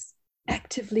makers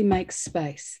actively make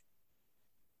space,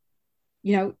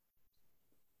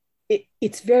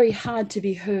 it's very hard to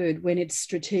be heard when it's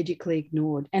strategically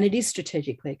ignored, and it is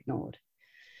strategically ignored.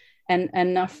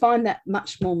 And I find that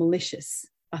much more malicious,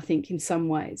 I think, in some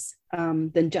ways,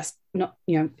 than just not,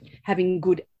 having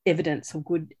good evidence or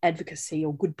good advocacy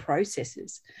or good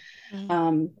processes.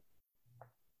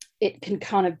 It can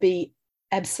kind of be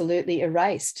absolutely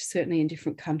erased, certainly in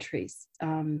different countries.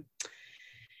 And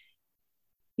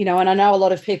I know a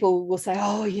lot of people will say,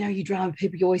 oh, you drama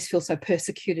people, you always feel so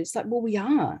persecuted. It's like, well, we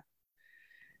are.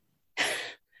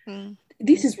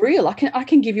 This is real. I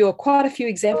can give you quite a few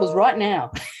examples right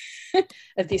now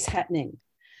of this happening.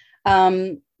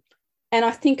 And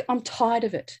I think I'm tired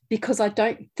of it, because I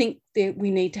don't think that we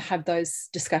need to have those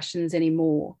discussions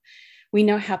anymore. We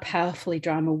know how powerfully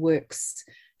drama works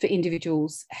for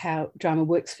individuals, how drama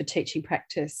works for teaching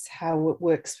practice, how it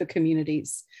works for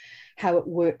communities, how it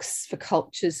works for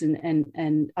cultures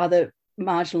and other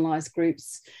marginalised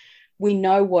groups. We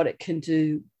know what it can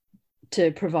do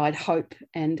to provide hope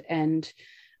and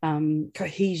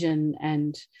cohesion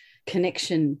and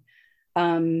connection.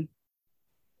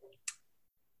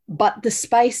 But the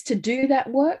space to do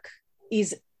that work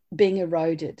is being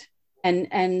eroded. And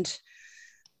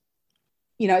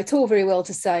it's all very well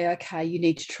to say, okay, you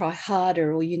need to try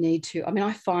harder, or you need to,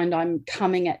 I find I'm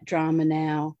coming at drama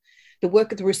now. The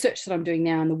research that I'm doing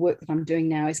now and the work that I'm doing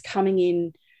now is coming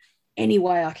in any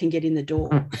way I can get in the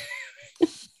door.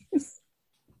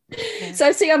 Yeah.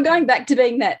 So, see, I'm going back to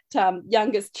being that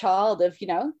youngest child of,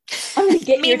 I'm going to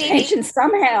get your attention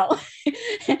somehow.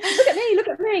 Look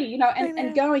at me,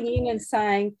 and going in and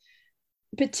saying,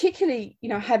 particularly,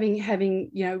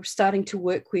 having starting to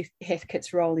work with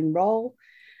Heathcote's rolling roll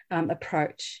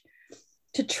approach,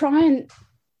 to try and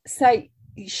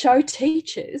show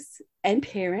teachers and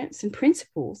parents and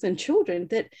principals and children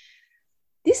that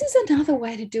this is another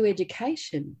way to do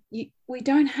education. We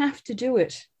don't have to do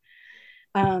it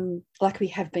like we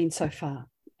have been so far,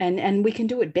 and we can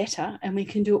do it better, and we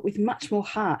can do it with much more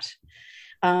heart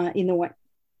in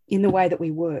the way that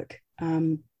we work.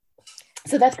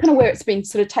 So that's kind of where it's been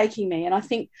sort of taking me, and I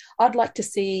think I'd like to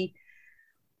see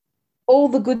all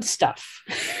the good stuff,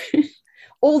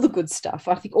 all the good stuff.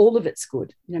 I think all of it's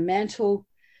good. Mantle,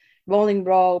 rolling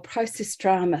roll, process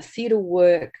drama, theatre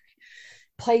work,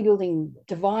 play building,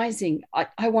 devising.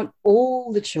 I want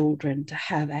all the children to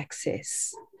have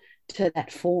access to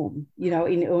that form, in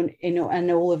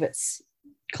all of its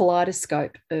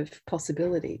kaleidoscope of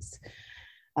possibilities.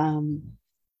 I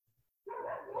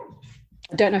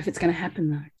don't know if it's going to happen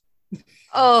though.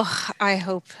 Oh, I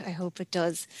hope it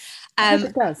does. I hope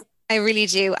it does. I really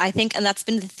do. I think, and that's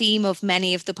been the theme of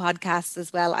many of the podcasts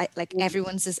as well.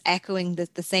 Everyone's just echoing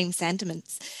the same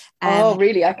sentiments. Oh,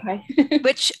 really? Okay.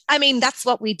 Which, that's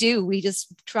what we do. We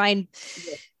just try and,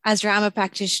 as drama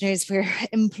practitioners, we're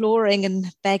imploring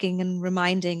and begging and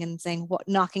reminding and saying,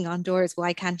 knocking on doors,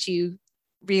 why can't you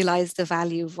realize the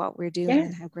value of what we're doing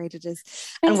and how great it is,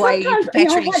 and why are you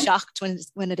perpetually shocked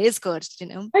when it is good?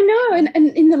 I know, and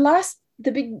in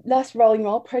the big last rolling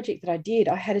roll project that I did,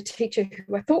 I had a teacher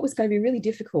who I thought was going to be really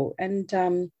difficult, and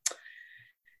it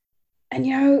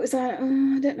was like,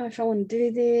 I don't know if I want to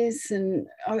do this, and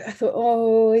I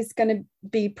thought, it's going to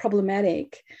be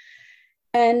problematic.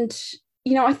 And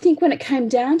I think when it came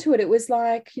down to it, it was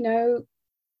like, he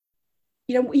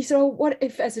said, what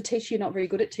if as a teacher you're not very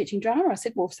good at teaching drama? I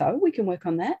said, well, so we can work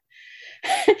on that.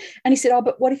 And he said,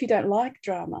 but what if you don't like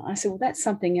drama? I said, well, that's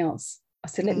something else. I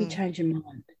said, let me change your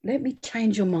mind. Let me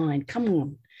change your mind. Come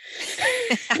on.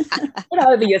 Get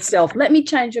over yourself. Let me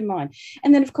change your mind.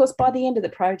 And then, of course, by the end of the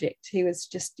project, he was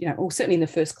just, certainly in the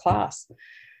first class,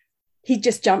 he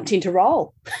just jumped into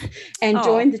role and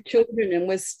joined the children and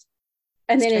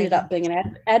then ended up being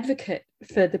an advocate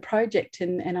for the project,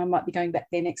 and I might be going back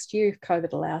there next year if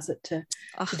COVID allows it to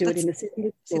do it in the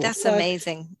secondary school. See, that's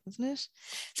amazing, isn't it?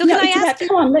 So can I ask you?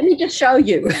 Come on, let me just show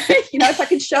you. If I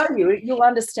can show you, you'll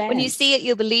understand. When you see it,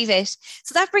 you'll believe it.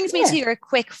 So that brings me to your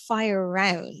quick fire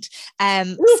round.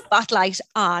 Spotlight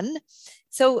on.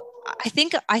 So I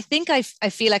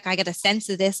feel like I get a sense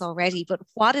of this already, but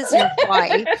what is your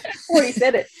why? Already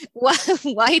said it.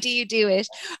 Why do you do it,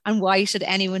 and why should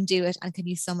anyone do it? And can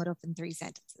you sum it up in 3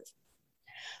 sentences?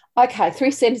 Okay,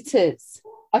 3 sentences.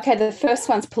 Okay, the first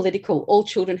one's political. All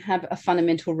children have a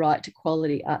fundamental right to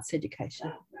quality arts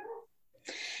education.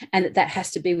 And that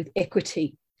has to be with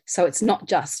equity. So it's not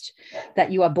just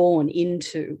that you are born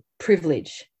into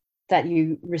privilege, that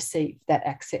you receive that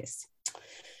access.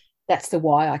 That's the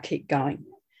why I keep going.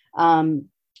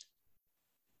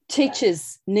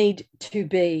 Teachers need to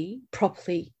be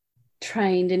properly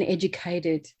trained and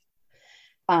educated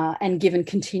and given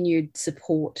continued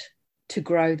support to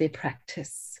grow their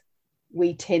practice.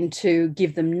 We tend to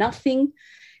give them nothing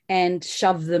and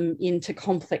shove them into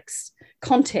complex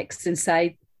contexts and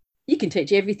say, you can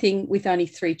teach everything with only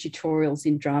 3 tutorials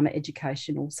in drama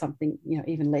education or something,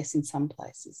 even less in some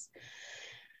places.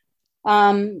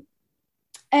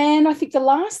 And I think the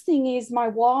last thing is my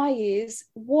why is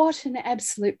what an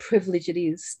absolute privilege it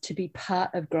is to be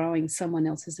part of growing someone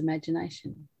else's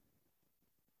imagination.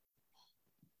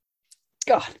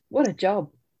 God, what a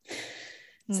job.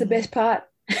 It's the best part.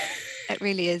 It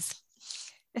really is.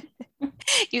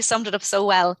 You summed it up so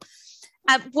well.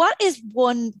 What is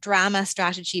one drama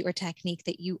strategy or technique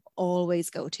that you always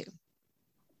go to?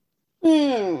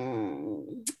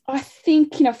 I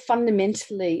think,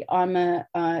 fundamentally, I'm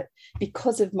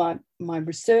because of my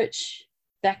research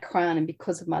background and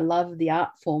because of my love of the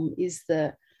art form, it's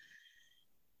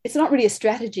not really a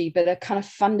strategy, but a kind of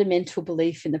fundamental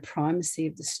belief in the primacy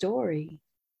of the story.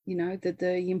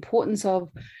 The importance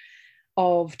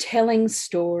of telling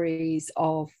stories,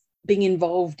 of being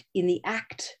involved in the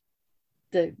act,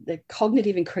 the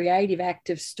cognitive and creative act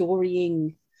of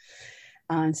storying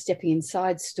and stepping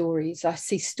inside stories. I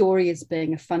see story as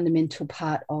being a fundamental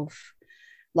part of,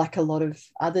 like a lot of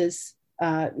others,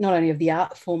 not only of the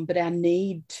art form, but our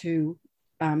need to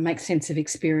make sense of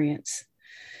experience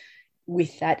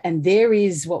with that. And there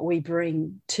is what we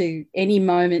bring to any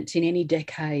moment in any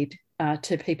decade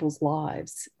to people's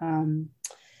lives.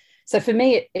 So for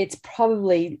me, it's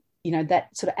probably,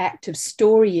 that sort of act of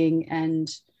storying and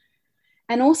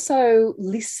also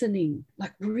listening,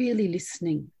 like really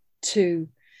listening to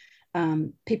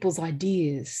people's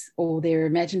ideas or their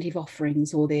imaginative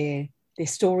offerings or their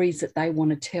stories that they want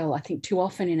to tell. I think too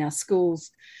often in our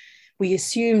schools, we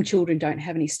assume children don't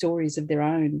have any stories of their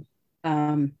own,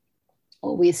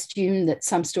 or we assume that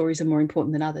some stories are more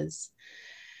important than others.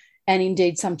 And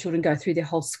indeed, some children go through their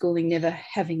whole schooling never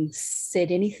having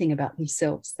said anything about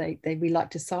themselves. We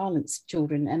like to silence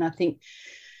children. And I think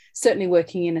certainly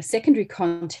working in a secondary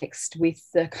context with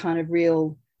the kind of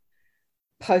real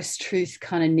post-truth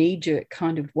kind of knee-jerk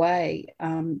kind of way,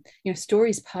 story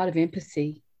is part of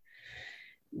empathy.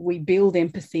 We build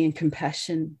empathy and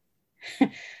compassion.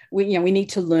 We need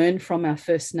to learn from our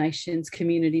First Nations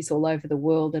communities all over the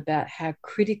world about how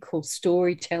critical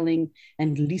storytelling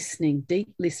and listening,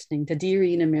 deep listening,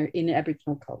 Tadiri in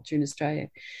Aboriginal culture in Australia,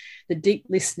 the deep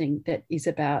listening that is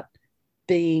about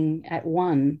being at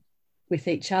one with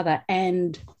each other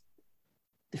and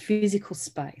the physical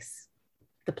space,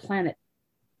 the planet,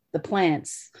 the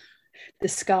plants, the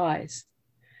skies,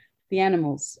 the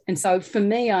animals. And so for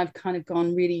me, I've kind of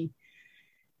gone really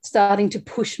starting to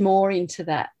push more into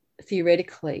that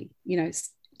theoretically.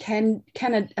 Can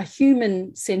a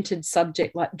human-centered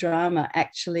subject like drama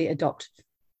actually adopt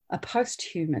a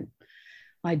post-human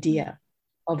idea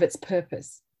of its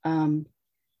purpose, and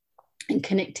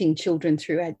connecting children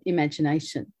through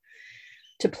imagination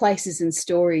to places and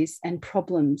stories and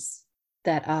problems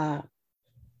that are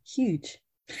huge,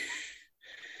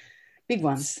 big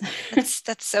ones.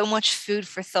 That's so much food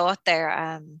for thought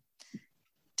there.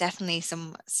 Definitely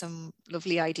some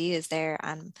lovely ideas there,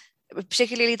 and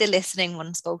particularly the listening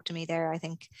one spoke to me there. I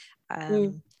think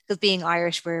because being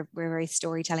Irish, we're very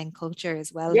storytelling culture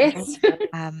as well. Yes.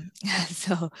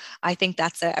 So I think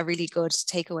that's a really good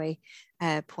takeaway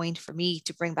point for me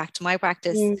to bring back to my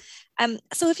practice.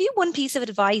 So if you have one piece of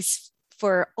advice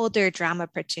for other drama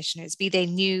practitioners, be they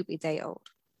new, be they old?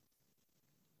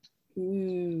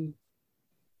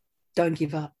 Don't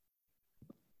give up.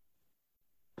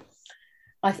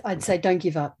 I'd say don't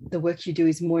give up. The work you do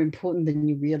is more important than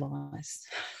you realise,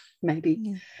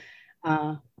 maybe.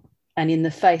 Yeah. And in the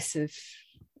face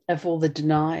of all the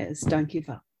deniers, don't give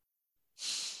up.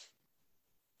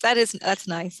 That's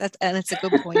nice. And it's a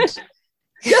good point.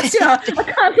 Just, I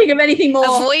can't think of anything more.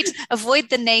 Avoid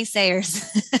the naysayers.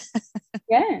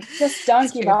 Yeah, just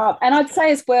don't give up. And I'd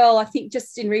say as well, I think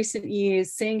just in recent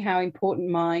years, seeing how important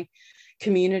my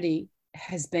community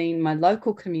has been, my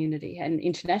local community and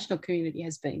international community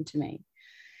has been to me.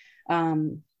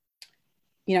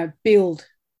 Build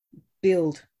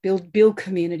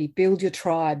community, build your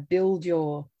tribe, build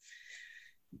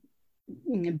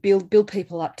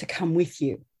people up to come with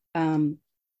you.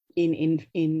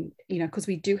 Because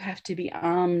we do have to be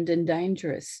armed and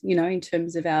dangerous, in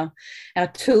terms of our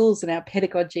tools and our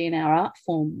pedagogy and our art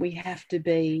form. We have to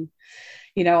be,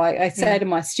 I say to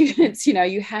my students,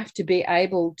 you have to be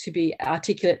able to be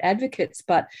articulate advocates,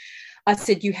 but I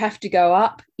said you have to go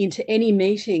up into any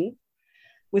meeting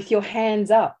with your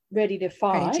hands up, ready to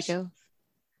fight, ready to go,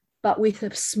 but with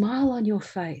a smile on your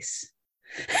face.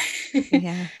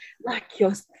 Yeah. Like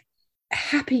you're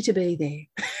happy to be there.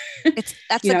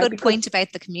 That's a good point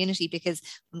about the community, because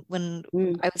when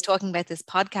I was talking about this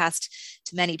podcast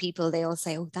to many people, they all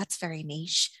say, oh, that's very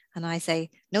niche. And I say,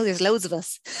 no, there's loads of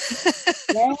us.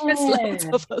 Yeah. There's loads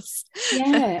of us.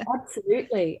 Yeah,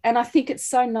 absolutely. And I think it's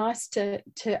so nice to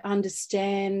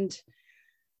understand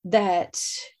that,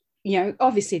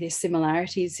 obviously there's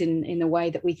similarities in the way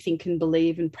that we think and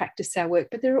believe and practice our work,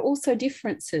 but there are also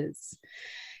differences.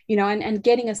 And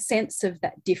getting a sense of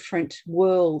that different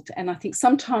world. And I think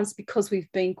sometimes because we've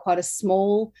been quite a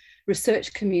small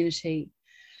research community,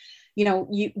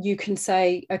 you can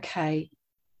say, okay,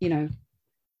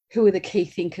 who are the key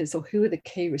thinkers or who are the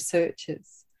key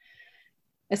researchers?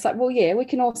 It's like, well, yeah, we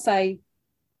can all say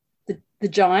the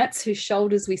giants whose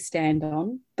shoulders we stand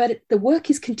on, but the work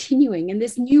is continuing and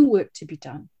there's new work to be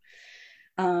done.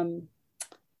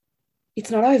 It's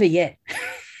not over yet.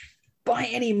 By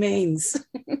any means.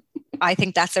 I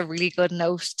think that's a really good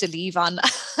note to leave on.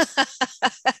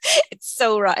 It's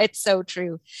so right. It's so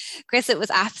true. Chris, it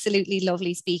was absolutely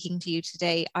lovely speaking to you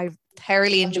today. I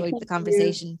thoroughly enjoyed the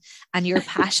conversation, and your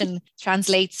passion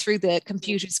translates through the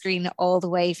computer screen all the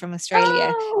way from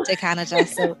Australia to Canada.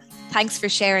 So thanks for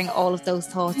sharing all of those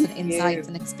thoughts and insights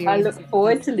and experiences. I look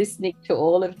forward to listening to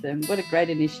all of them. What a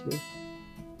great initiative.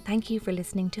 Thank you for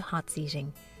listening to Hot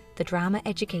Seating, the drama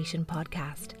education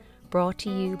podcast, brought to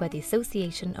you by the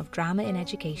Association of Drama in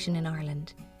Education in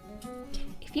Ireland.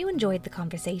 If you enjoyed the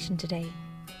conversation today,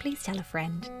 please tell a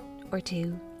friend or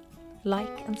two.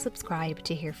 Like and subscribe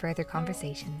to hear further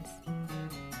conversations.